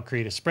 right? I'll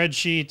create a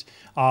spreadsheet,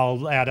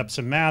 I'll add up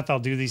some math,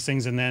 I'll do these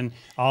things, and then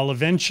I'll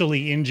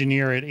eventually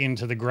engineer it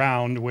into the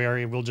ground where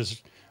it will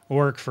just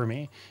work for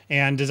me.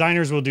 And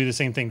designers will do the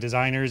same thing.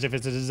 Designers, if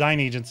it's a design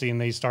agency and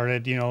they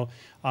started,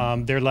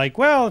 they're like,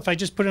 well, if I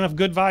just put enough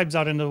good vibes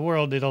out into the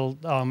world, it'll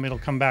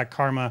come back.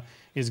 Karma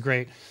is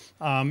great.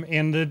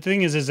 And the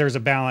thing is there's a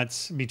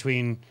balance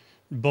between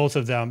both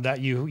of them that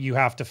you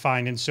have to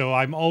find. And so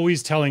I'm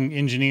always telling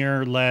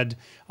engineer-led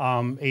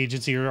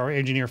agency or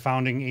engineer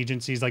founding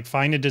agencies, like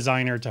find a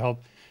designer to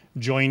help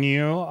join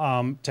you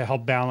to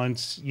help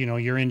balance,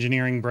 your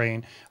engineering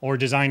brain, or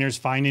designers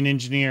find an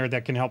engineer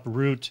that can help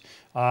root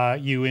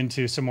you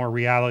into some more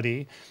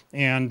reality.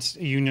 And,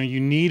 you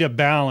need a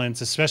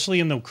balance,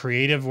 especially in the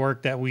creative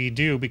work that we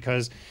do,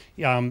 because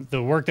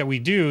the work that we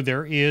do,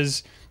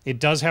 it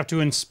does have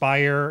to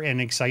inspire and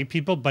excite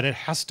people, but it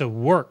has to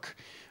work.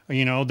 The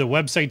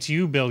websites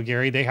you build,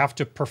 Gary, they have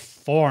to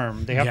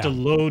perform. They have to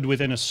load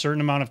within a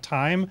certain amount of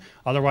time.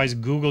 Otherwise,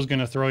 Google's going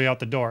to throw you out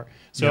the door.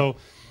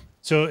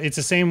 So it's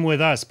the same with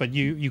us, but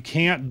you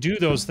can't do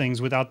those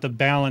things without the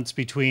balance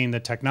between the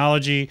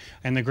technology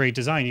and the great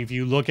design. If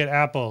you look at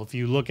Apple, if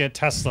you look at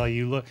Tesla,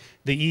 you look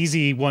the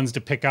easy ones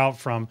to pick out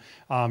from.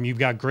 You've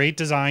got great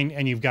design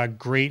and you've got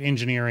great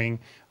engineering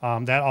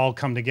that all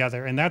come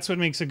together, and that's what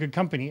makes a good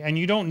company. And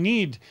you don't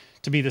need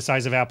to be the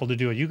size of Apple to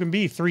do it. You can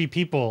be 3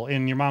 people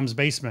in your mom's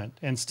basement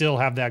and still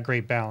have that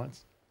great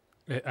balance.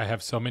 I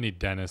have so many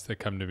dentists that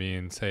come to me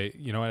and say,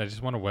 you know what, I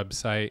just want a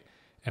website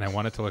and I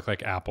want it to look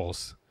like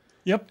Apple's.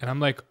 Yep. And I'm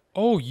like,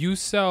 oh, you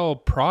sell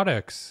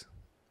products?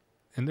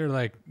 And they're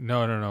like,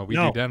 no, we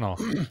do dental.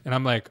 And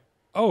I'm like,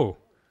 oh,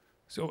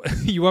 so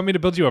you want me to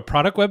build you a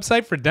product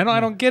website for dental?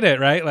 I don't get it,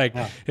 right? Like,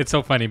 it's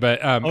so funny.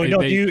 But and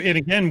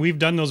again, we've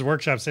done those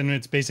workshops, and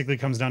it basically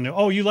comes down to,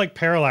 oh, you like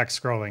parallax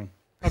scrolling?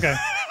 Okay.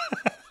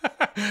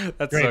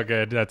 That's great. So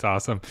good. That's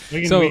awesome.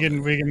 We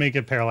can make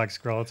it parallax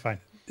scroll. It's fine.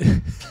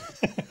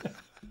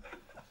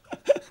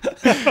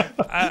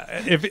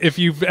 if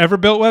you've ever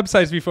built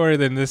websites before,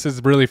 then this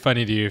is really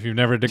funny to you. If you've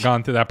never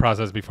gone through that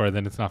process before,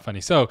 then it's not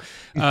funny. So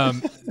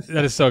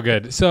that is so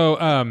good.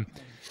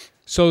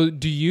 So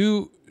do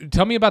you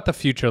tell me about the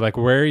future? Like,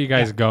 where are you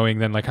guys going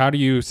then? Like, how do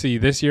you see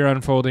this year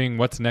unfolding?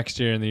 What's next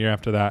year and the year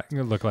after that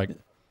going to look like?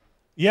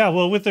 Yeah,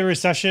 well, with the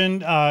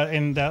recession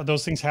and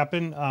those things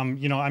happen,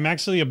 I'm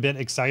actually a bit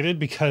excited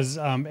because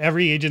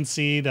every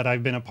agency that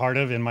I've been a part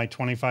of in my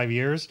 25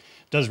 years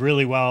does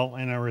really well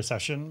in a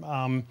recession.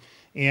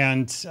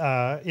 And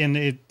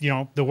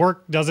the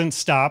work doesn't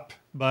stop,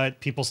 but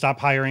people stop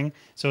hiring.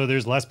 So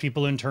there's less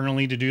people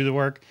internally to do the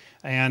work,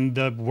 and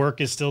the work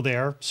is still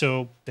there.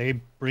 So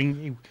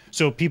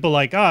so people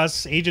like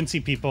us, agency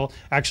people,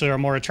 actually are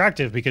more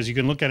attractive because you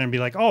can look at it and be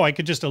like, oh, I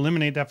could just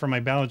eliminate that from my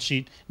balance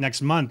sheet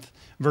next month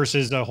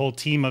versus a whole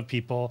team of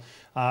people.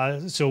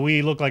 So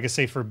we look like a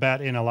safer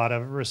bet in a lot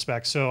of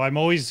respects. So I'm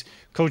always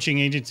coaching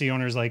agency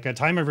owners, like a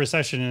time of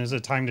recession is a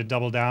time to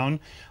double down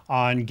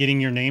on getting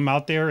your name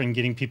out there and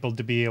getting people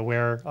to be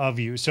aware of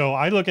you. So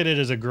I look at it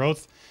as a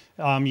growth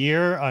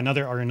year,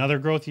 another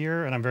growth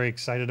year, and I'm very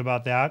excited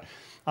about that.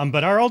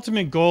 But our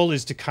ultimate goal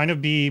is to kind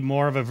of be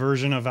more of a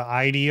version of an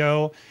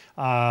IDEO,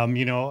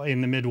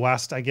 in the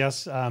Midwest, I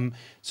guess.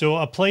 So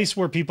a place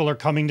where people are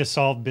coming to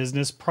solve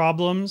business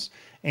problems,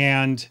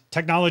 and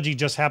technology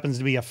just happens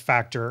to be a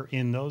factor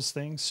in those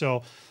things.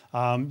 So,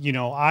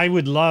 I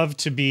would love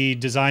to be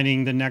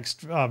designing the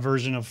next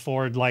version of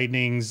Ford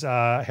Lightning's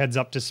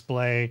heads-up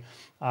display,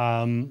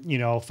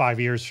 5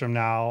 years from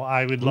now.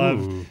 I would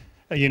love...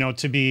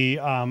 to be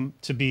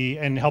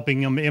and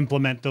helping them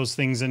implement those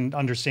things and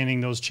understanding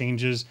those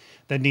changes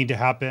that need to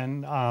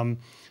happen.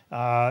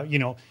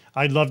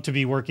 I'd love to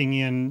be working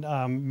in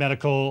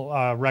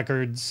medical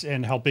records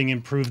and helping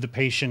improve the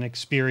patient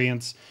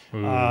experience,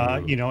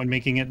 and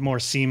making it more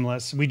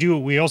seamless.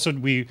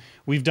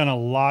 We've done a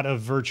lot of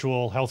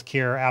virtual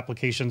healthcare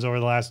applications over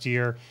the last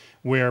year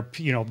where,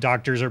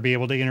 doctors are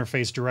able to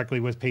interface directly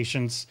with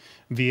patients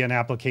via an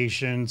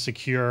application,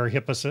 secure,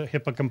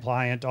 HIPAA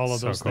compliant, all of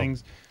those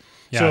things.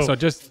 Yeah.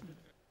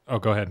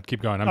 Go ahead.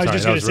 Keep going. I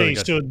was just going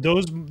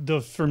to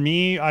say, for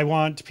me, I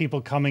want people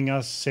coming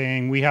us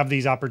saying, we have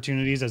these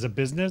opportunities as a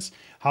business.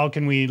 How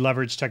can we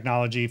leverage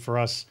technology for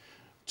us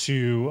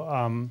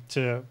to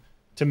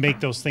make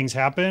those things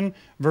happen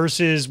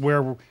versus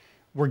where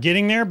we're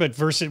getting there, but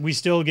versus we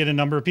still get a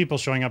number of people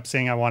showing up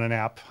saying, I want an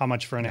app. How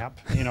much for an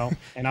app?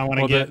 And I want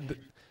to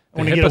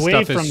get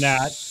away from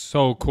that.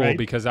 So cool, right?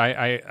 Because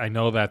I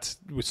know that's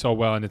so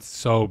well, and it's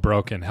so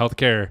broken.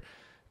 Healthcare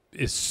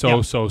is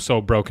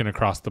so broken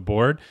across the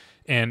board.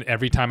 And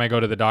every time I go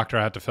to the doctor,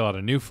 I have to fill out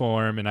a new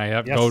form, and I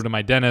have to go to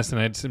my dentist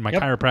and my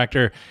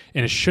chiropractor,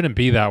 and it shouldn't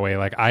be that way.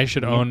 Like, I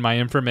should own my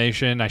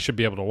information. I should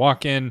be able to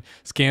walk in,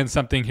 scan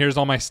something. Here's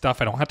all my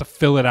stuff. I don't have to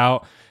fill it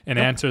out and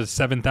answer the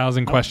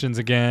 7,000 questions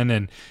again.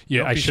 And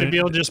I should be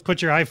able to just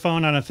put your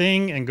iPhone on a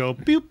thing and go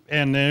boop,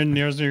 and then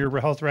there's your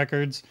health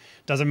records.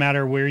 Doesn't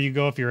matter where you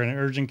go, if you're in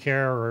urgent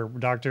care or a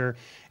doctor.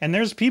 And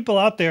there's people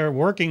out there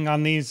working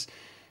on these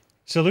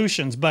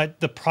solutions, but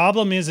the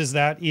problem is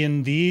that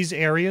in these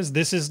areas,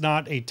 this is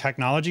not a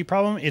technology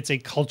problem, it's a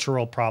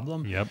cultural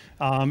problem.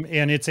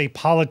 And it's a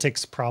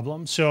politics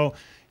problem. So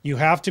you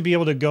have to be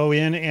able to go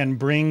in and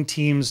bring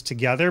teams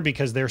together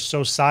because they're so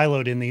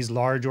siloed in these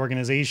large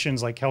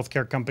organizations like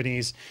healthcare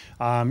companies,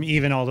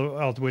 even all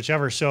the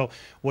whichever. So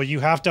what you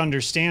have to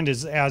understand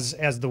is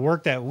as the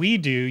work that we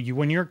do,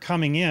 when you're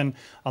coming in,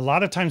 a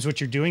lot of times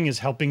what you're doing is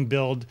helping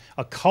build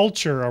a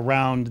culture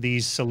around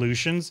these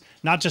solutions,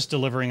 not just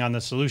delivering on the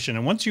solution.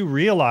 And once you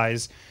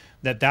realize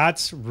that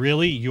that's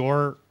really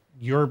your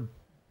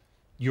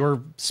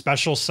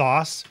special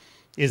sauce,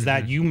 is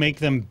that you make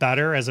them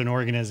better as an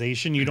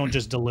organization. You don't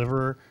just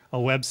deliver a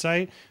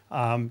website.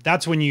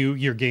 That's when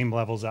your game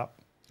levels up.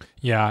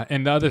 Yeah.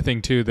 And the other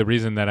thing too, the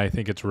reason that I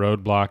think it's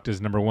roadblocked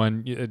is, number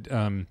one,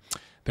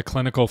 the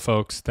clinical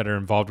folks that are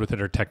involved with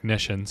it are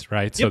technicians,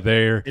 right? So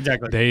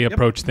they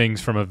approach things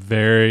from a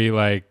very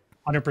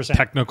 100%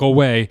 technical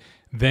way.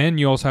 Then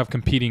you also have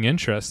competing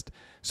interest.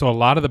 So a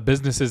lot of the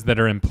businesses that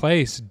are in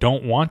place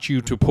don't want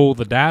you to pull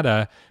the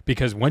data,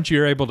 because once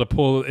you're able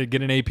to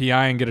get an API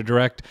and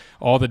get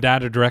all the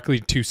data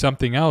directly to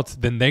something else,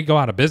 then they go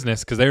out of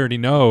business because they already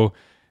know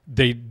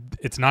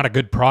it's not a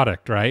good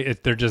product,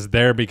 right? They're just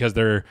there because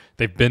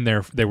they've been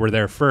there, they were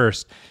there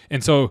first.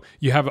 And so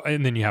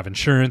then you have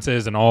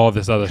insurances and all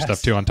this other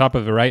stuff too on top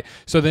of it, right?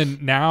 So then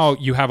now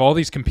you have all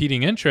these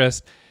competing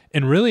interests,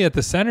 and really at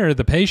the center,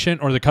 the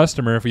patient or the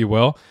customer, if you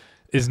will,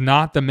 is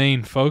not the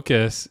main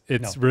focus.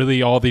 It's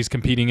really all these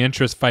competing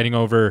interests fighting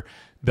over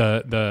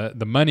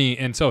the money.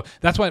 And so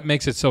that's what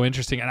makes it so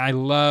interesting. And I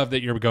love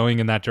that you're going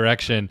in that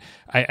direction.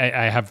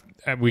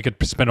 We could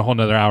spend a whole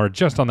nother hour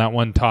just on that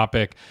one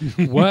topic.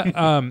 Tell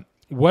me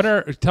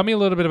a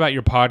little bit about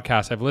your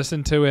podcast. I've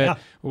listened to it. Yeah,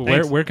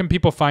 where can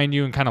people find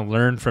you and kind of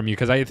learn from you?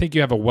 Because I think you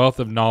have a wealth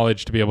of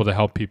knowledge to be able to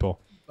help people.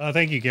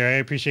 Thank you, Gary. I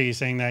appreciate you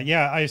saying that.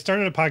 Yeah, I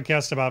started a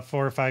podcast about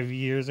 4 or 5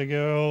 years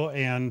ago,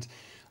 and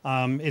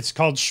It's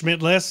called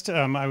Schmidt List.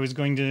 I was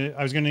going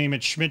to name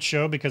it Schmidt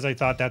Show because I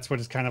thought that's what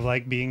it's kind of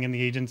like being in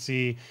the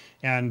agency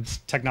and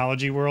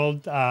technology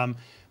world.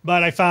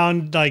 But I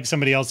found like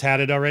somebody else had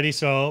it already.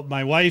 So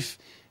my wife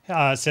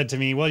said to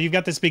me, well, you've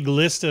got this big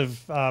list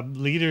of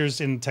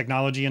leaders in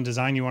technology and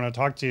design you want to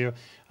talk to.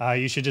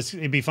 You should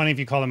it'd be funny if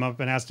you call them up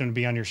and asked them to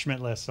be on your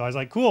Schmidt list. So I was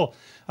like, cool,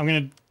 I'm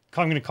going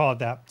to call it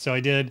that. So I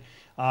did,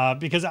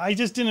 because I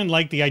just didn't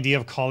like the idea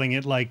of calling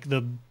it like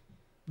the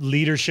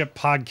leadership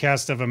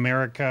podcast of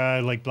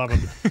America, like blah, blah,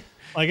 blah.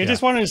 Like I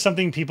just wanted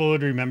something people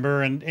would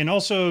remember. And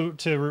also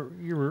to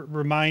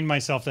remind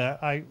myself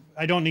that I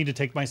don't need to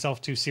take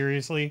myself too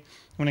seriously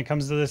when it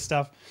comes to this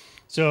stuff.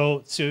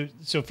 So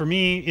for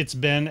me, it's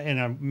been an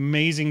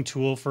amazing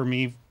tool for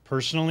me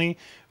personally,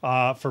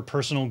 for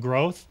personal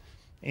growth.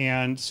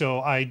 And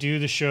so I do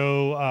the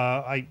show.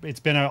 It's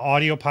been an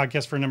audio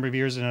podcast for a number of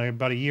years. And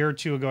about a year or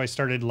two ago, I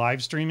started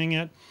live streaming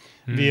it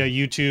via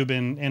YouTube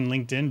and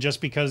LinkedIn,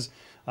 just because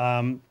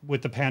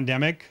with the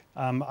pandemic,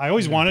 I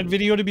always wanted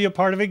video to be a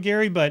part of it,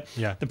 Gary, but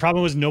the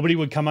problem was nobody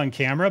would come on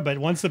camera. But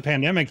once the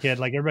pandemic hit,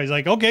 like everybody's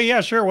like, okay,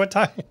 yeah, sure. What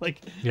time? Like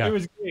it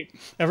was great.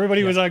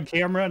 Everybody was on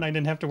camera and I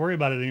didn't have to worry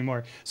about it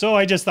anymore. So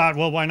I just thought,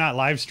 well, why not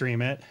live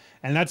stream it?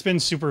 And that's been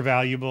super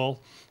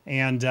valuable.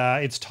 And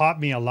it's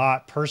taught me a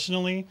lot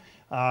personally.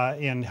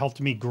 And helped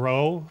me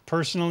grow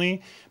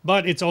personally,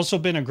 but it's also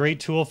been a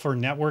great tool for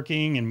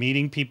networking and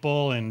meeting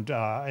people and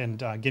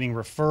getting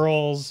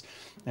referrals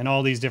and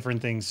all these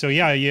different things. So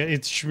yeah,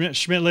 it's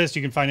Schmidt List.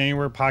 You can find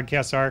anywhere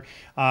podcasts are,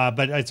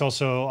 but it's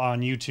also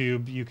on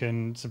YouTube. You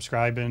can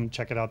subscribe and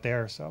check it out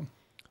there. So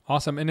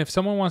awesome. And if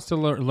someone wants to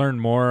learn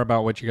more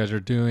about what you guys are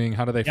doing,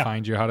 how do they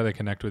find you? How do they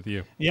connect with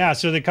you? Yeah,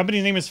 so the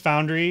company's name is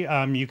Foundry.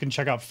 You can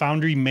check out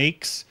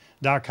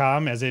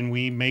foundrymakes.com, as in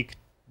we make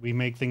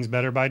things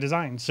better by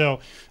design. So,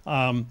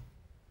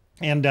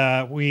 we've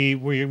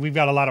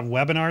got a lot of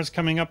webinars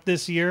coming up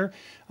this year,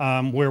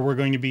 where we're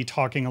going to be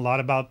talking a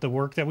lot about the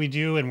work that we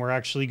do. And we're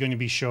actually going to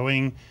be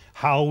showing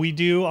how we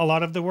do a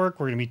lot of the work.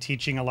 We're going to be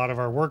teaching a lot of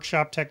our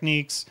workshop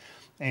techniques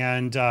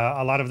and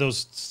a lot of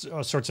those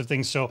sorts of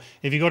things. So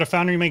if you go to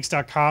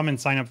foundrymakes.com and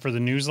sign up for the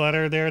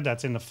newsletter there,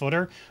 that's in the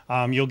footer,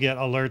 you'll get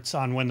alerts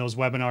on when those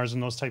webinars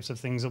and those types of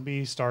things will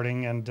be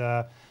starting. And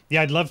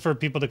I'd love for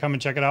people to come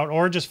and check it out,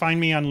 or just find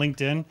me on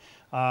LinkedIn.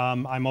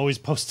 I'm always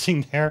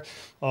posting there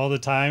all the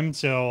time.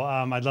 So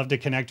I'd love to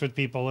connect with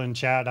people and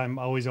chat. I'm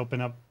always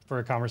open up for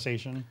a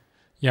conversation.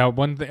 Yeah,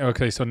 one thing.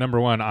 Okay, so number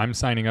one, I'm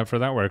signing up for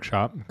that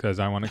workshop because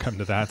I want to come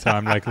to that. So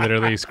I'm like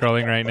literally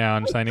scrolling right now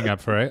and signing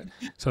up for it.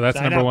 So that's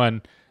number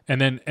one.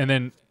 And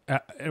then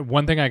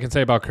one thing I can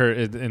say about Kurt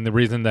is, and the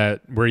reason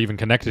that we're even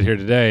connected here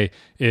today,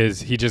 is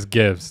he just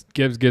gives.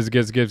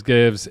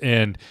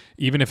 And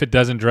even if it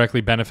doesn't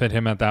directly benefit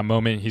him at that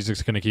moment, he's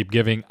just going to keep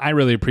giving. I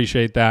really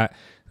appreciate that.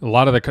 A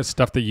lot of the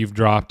stuff that you've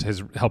dropped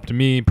has helped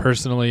me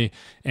personally.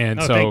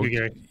 And so, thank you,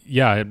 Gary.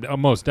 Yeah,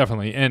 most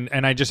definitely. And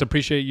I just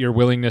appreciate your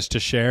willingness to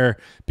share,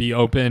 be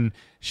open,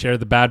 share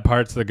the bad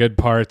parts, the good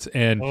parts.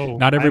 And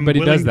not everybody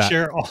does that.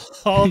 Share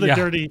all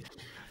the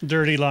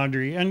dirty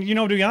laundry. And,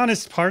 to be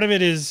honest, part of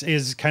it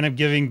is kind of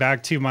giving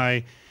back to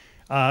my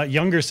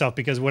younger self,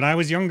 because when I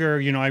was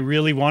younger, I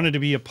really wanted to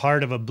be a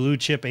part of a blue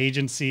chip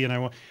agency.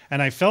 And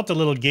I felt a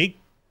little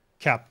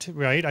kept,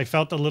 right? I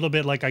felt a little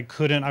bit like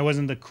I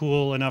wasn't the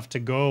cool enough to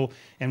go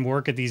and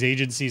work at these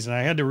agencies. And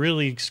I had to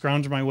really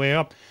scrounge my way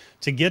up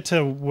to get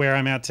to where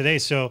I'm at today.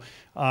 So,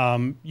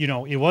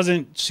 it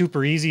wasn't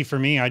super easy for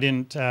me. I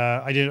didn't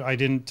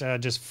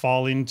just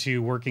fall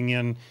into working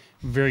in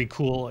very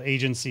cool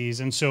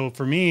agencies. And so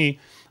for me,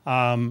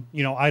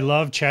 I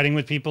love chatting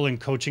with people and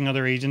coaching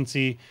other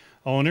agency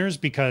owners,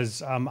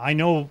 because I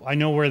know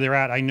where they're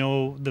at. I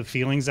know the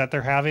feelings that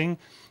they're having.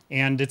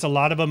 And it's a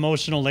lot of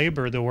emotional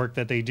labor, the work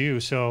that they do.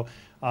 So,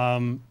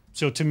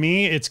 so to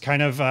me, it's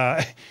kind of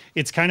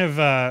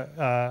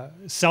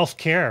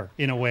self-care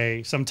in a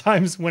way.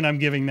 Sometimes when I'm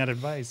giving that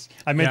advice,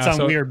 I may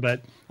sound weird,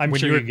 but I'm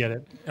sure you get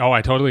it. Oh,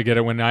 I totally get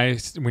it.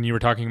 When you were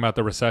talking about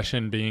the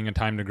recession being a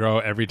time to grow,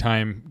 every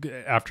time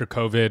after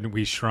COVID,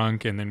 we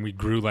shrunk and then we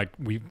grew like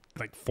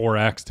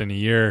 4x'd in a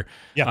year.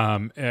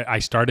 Yeah. I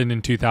started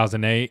in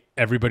 2008.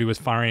 Everybody was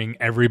firing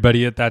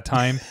everybody at that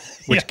time,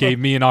 which gave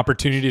me an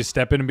opportunity to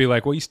step in and be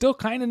like, well, you still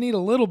kind of need a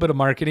little bit of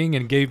marketing,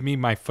 and gave me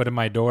my foot in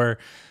my door.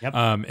 Yep.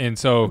 And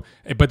so,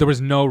 but there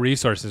was no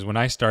resources when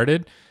I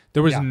started.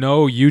 There was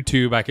no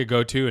YouTube I could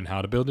go to and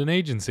how to build an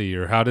agency,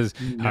 or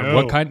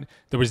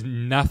there was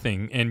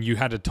nothing. And you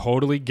had to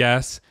totally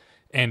guess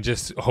and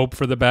just hope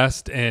for the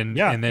best. And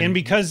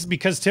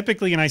because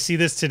typically, and I see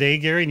this today,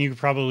 Gary, and you would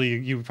probably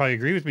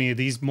agree with me,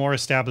 these more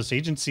established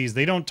agencies,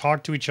 they don't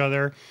talk to each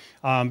other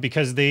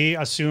because they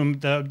assume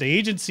the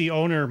agency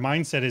owner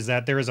mindset is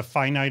that there is a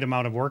finite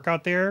amount of work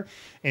out there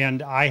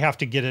and I have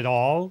to get it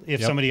all.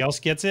 If somebody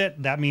else gets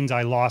it, that means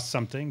I lost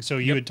something. So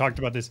you had talked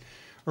about this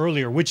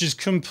earlier, which is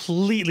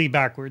completely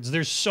backwards.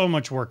 There's so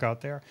much work out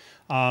there.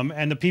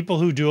 And the people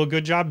who do a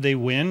good job, they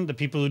win. The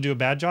people who do a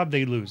bad job,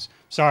 they lose.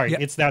 Sorry,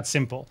 it's that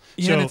simple.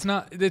 Yeah,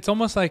 so, it's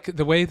almost like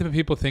the way that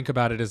people think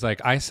about it is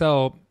like I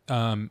sell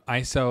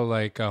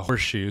like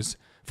horseshoes.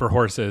 for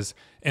horses,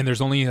 and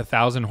there's only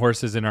 1,000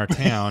 horses in our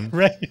town.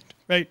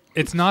 Right.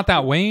 It's not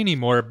that way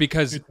anymore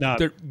because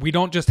we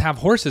don't just have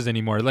horses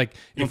anymore. Like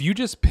if you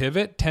just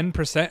pivot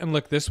 10% and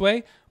look this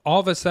way, all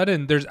of a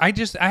sudden I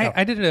did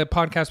a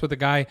podcast with a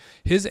guy,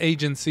 his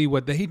agency,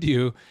 what they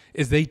do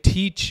is they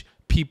teach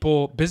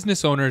people,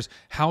 business owners,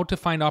 how to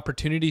find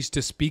opportunities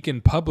to speak in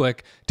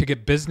public to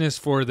get business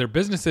for their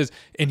businesses.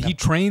 And he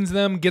trains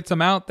them, gets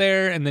them out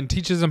there, and then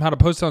teaches them how to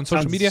post on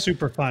social media.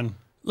 Super fun.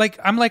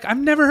 I've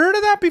never heard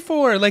of that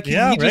before.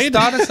 He just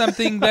thought of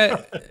something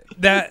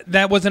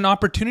that was an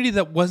opportunity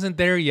that wasn't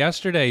there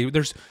yesterday.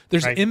 There's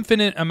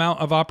infinite amount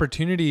of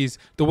opportunities.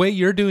 The way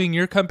you're doing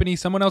your company,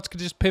 someone else could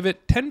just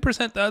pivot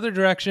 10% the other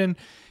direction,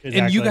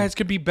 and you guys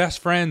could be best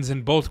friends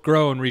and both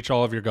grow and reach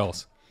all of your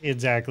goals.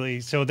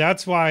 Exactly. So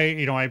that's why,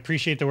 I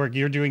appreciate the work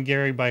you're doing,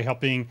 Gary, by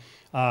helping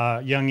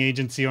young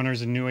agency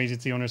owners and new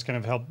agency owners kind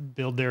of help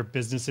build their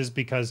businesses,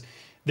 because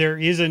there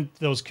isn't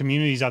those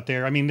communities out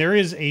there. I mean, there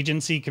is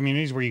agency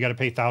communities where you got to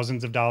pay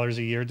thousands of dollars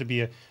a year to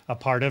be a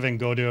part of and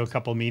go to a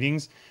couple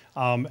meetings.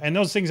 And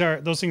those things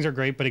are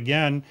great. But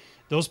again,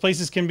 those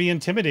places can be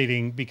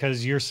intimidating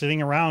because you're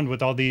sitting around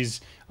with all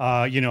these,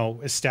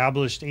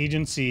 established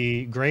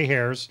agency gray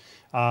hairs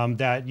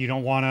that you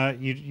don't want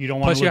to. You don't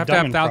want to. Plus, you have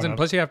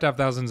to have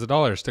thousands of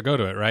dollars to go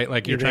to it, right?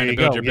 Like you're trying to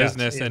build your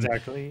business,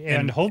 exactly.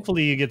 And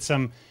hopefully you get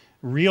some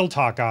real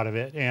talk out of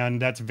it,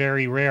 and that's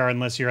very rare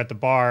unless you're at the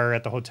bar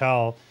at the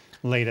hotel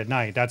late at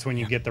night. That's when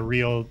you get the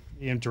real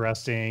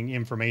interesting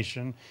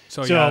information.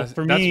 So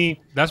for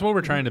me, that's what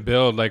we're trying to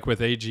build, like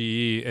with AGE,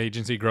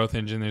 Agency Growth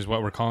Engine is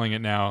what we're calling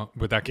it now,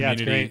 with that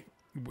community.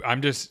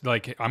 I'm just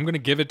like, I'm going to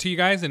give it to you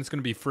guys, and it's going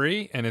to be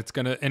free,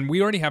 and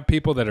we already have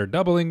people that are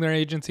doubling their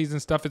agencies and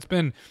stuff. It's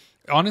been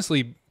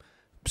honestly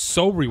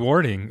so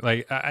rewarding.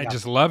 Like I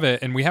just love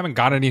it. And we haven't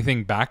got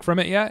anything back from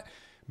it yet,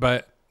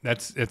 but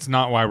it's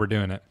not why we're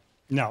doing it.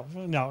 No.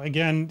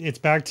 Again, it's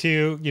back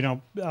to,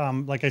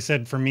 like I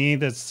said, for me,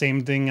 the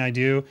same thing I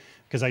do,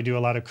 because I do a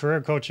lot of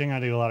career coaching. I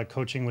do a lot of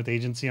coaching with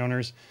agency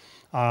owners.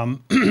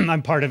 I'm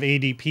part of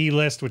ADP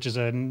List, which is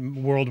a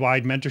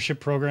worldwide mentorship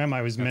program.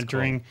 I was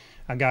mentoring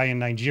a guy in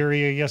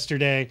Nigeria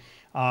yesterday.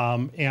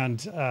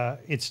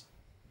 It's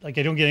like,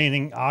 I don't get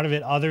anything out of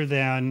it other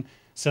than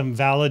some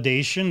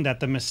validation that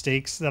the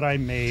mistakes that I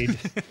made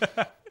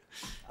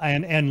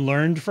and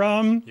learned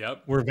from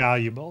were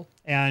valuable.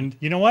 And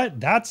you know what?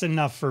 That's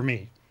enough for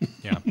me.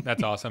 Yeah,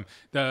 that's awesome.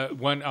 The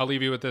one, I'll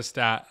leave you with this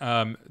stat.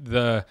 I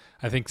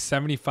think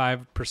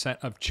 75%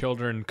 of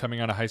children coming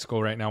out of high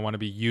school right now want to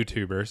be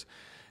YouTubers,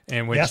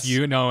 and which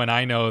and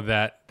I know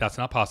that that's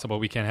not possible.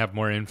 We can't have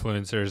more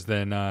influencers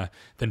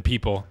than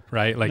people,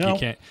 right? Like you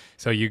can't.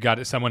 So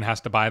someone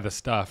has to buy the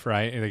stuff,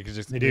 right?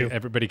 They do.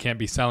 Everybody can't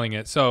be selling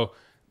it. So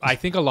I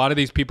think a lot of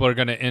these people are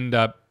going to end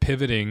up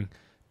pivoting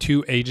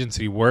to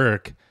agency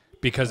work,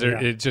 because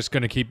it's just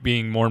going to keep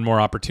being more and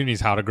more opportunities,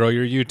 how to grow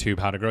your YouTube,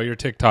 how to grow your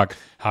TikTok,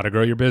 how to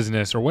grow your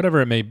business, or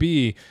whatever it may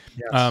be.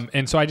 Yes.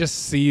 And so I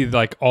just see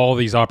like all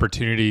these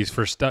opportunities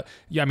for stuff.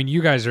 Yeah, I mean,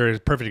 you guys are a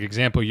perfect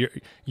example.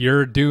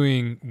 You're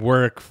doing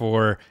work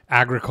for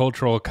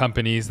agricultural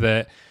companies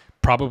that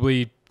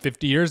probably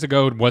 50 years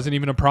ago wasn't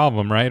even a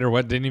problem, right? Or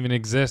what didn't even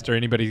exist or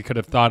anybody could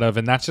have thought of.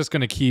 And that's just going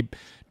to keep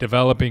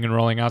developing and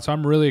rolling out. So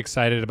I'm really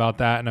excited about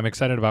that. And I'm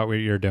excited about what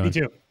you're doing. Me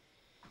too.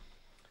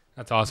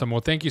 That's awesome.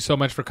 Well, thank you so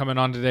much for coming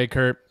on today,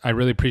 Kurt. I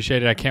really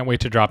appreciate it. I can't wait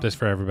to drop this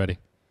for everybody.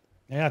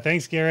 Yeah,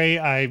 thanks, Gary.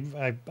 I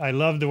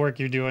love the work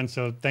you're doing.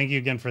 So thank you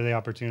again for the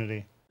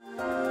opportunity.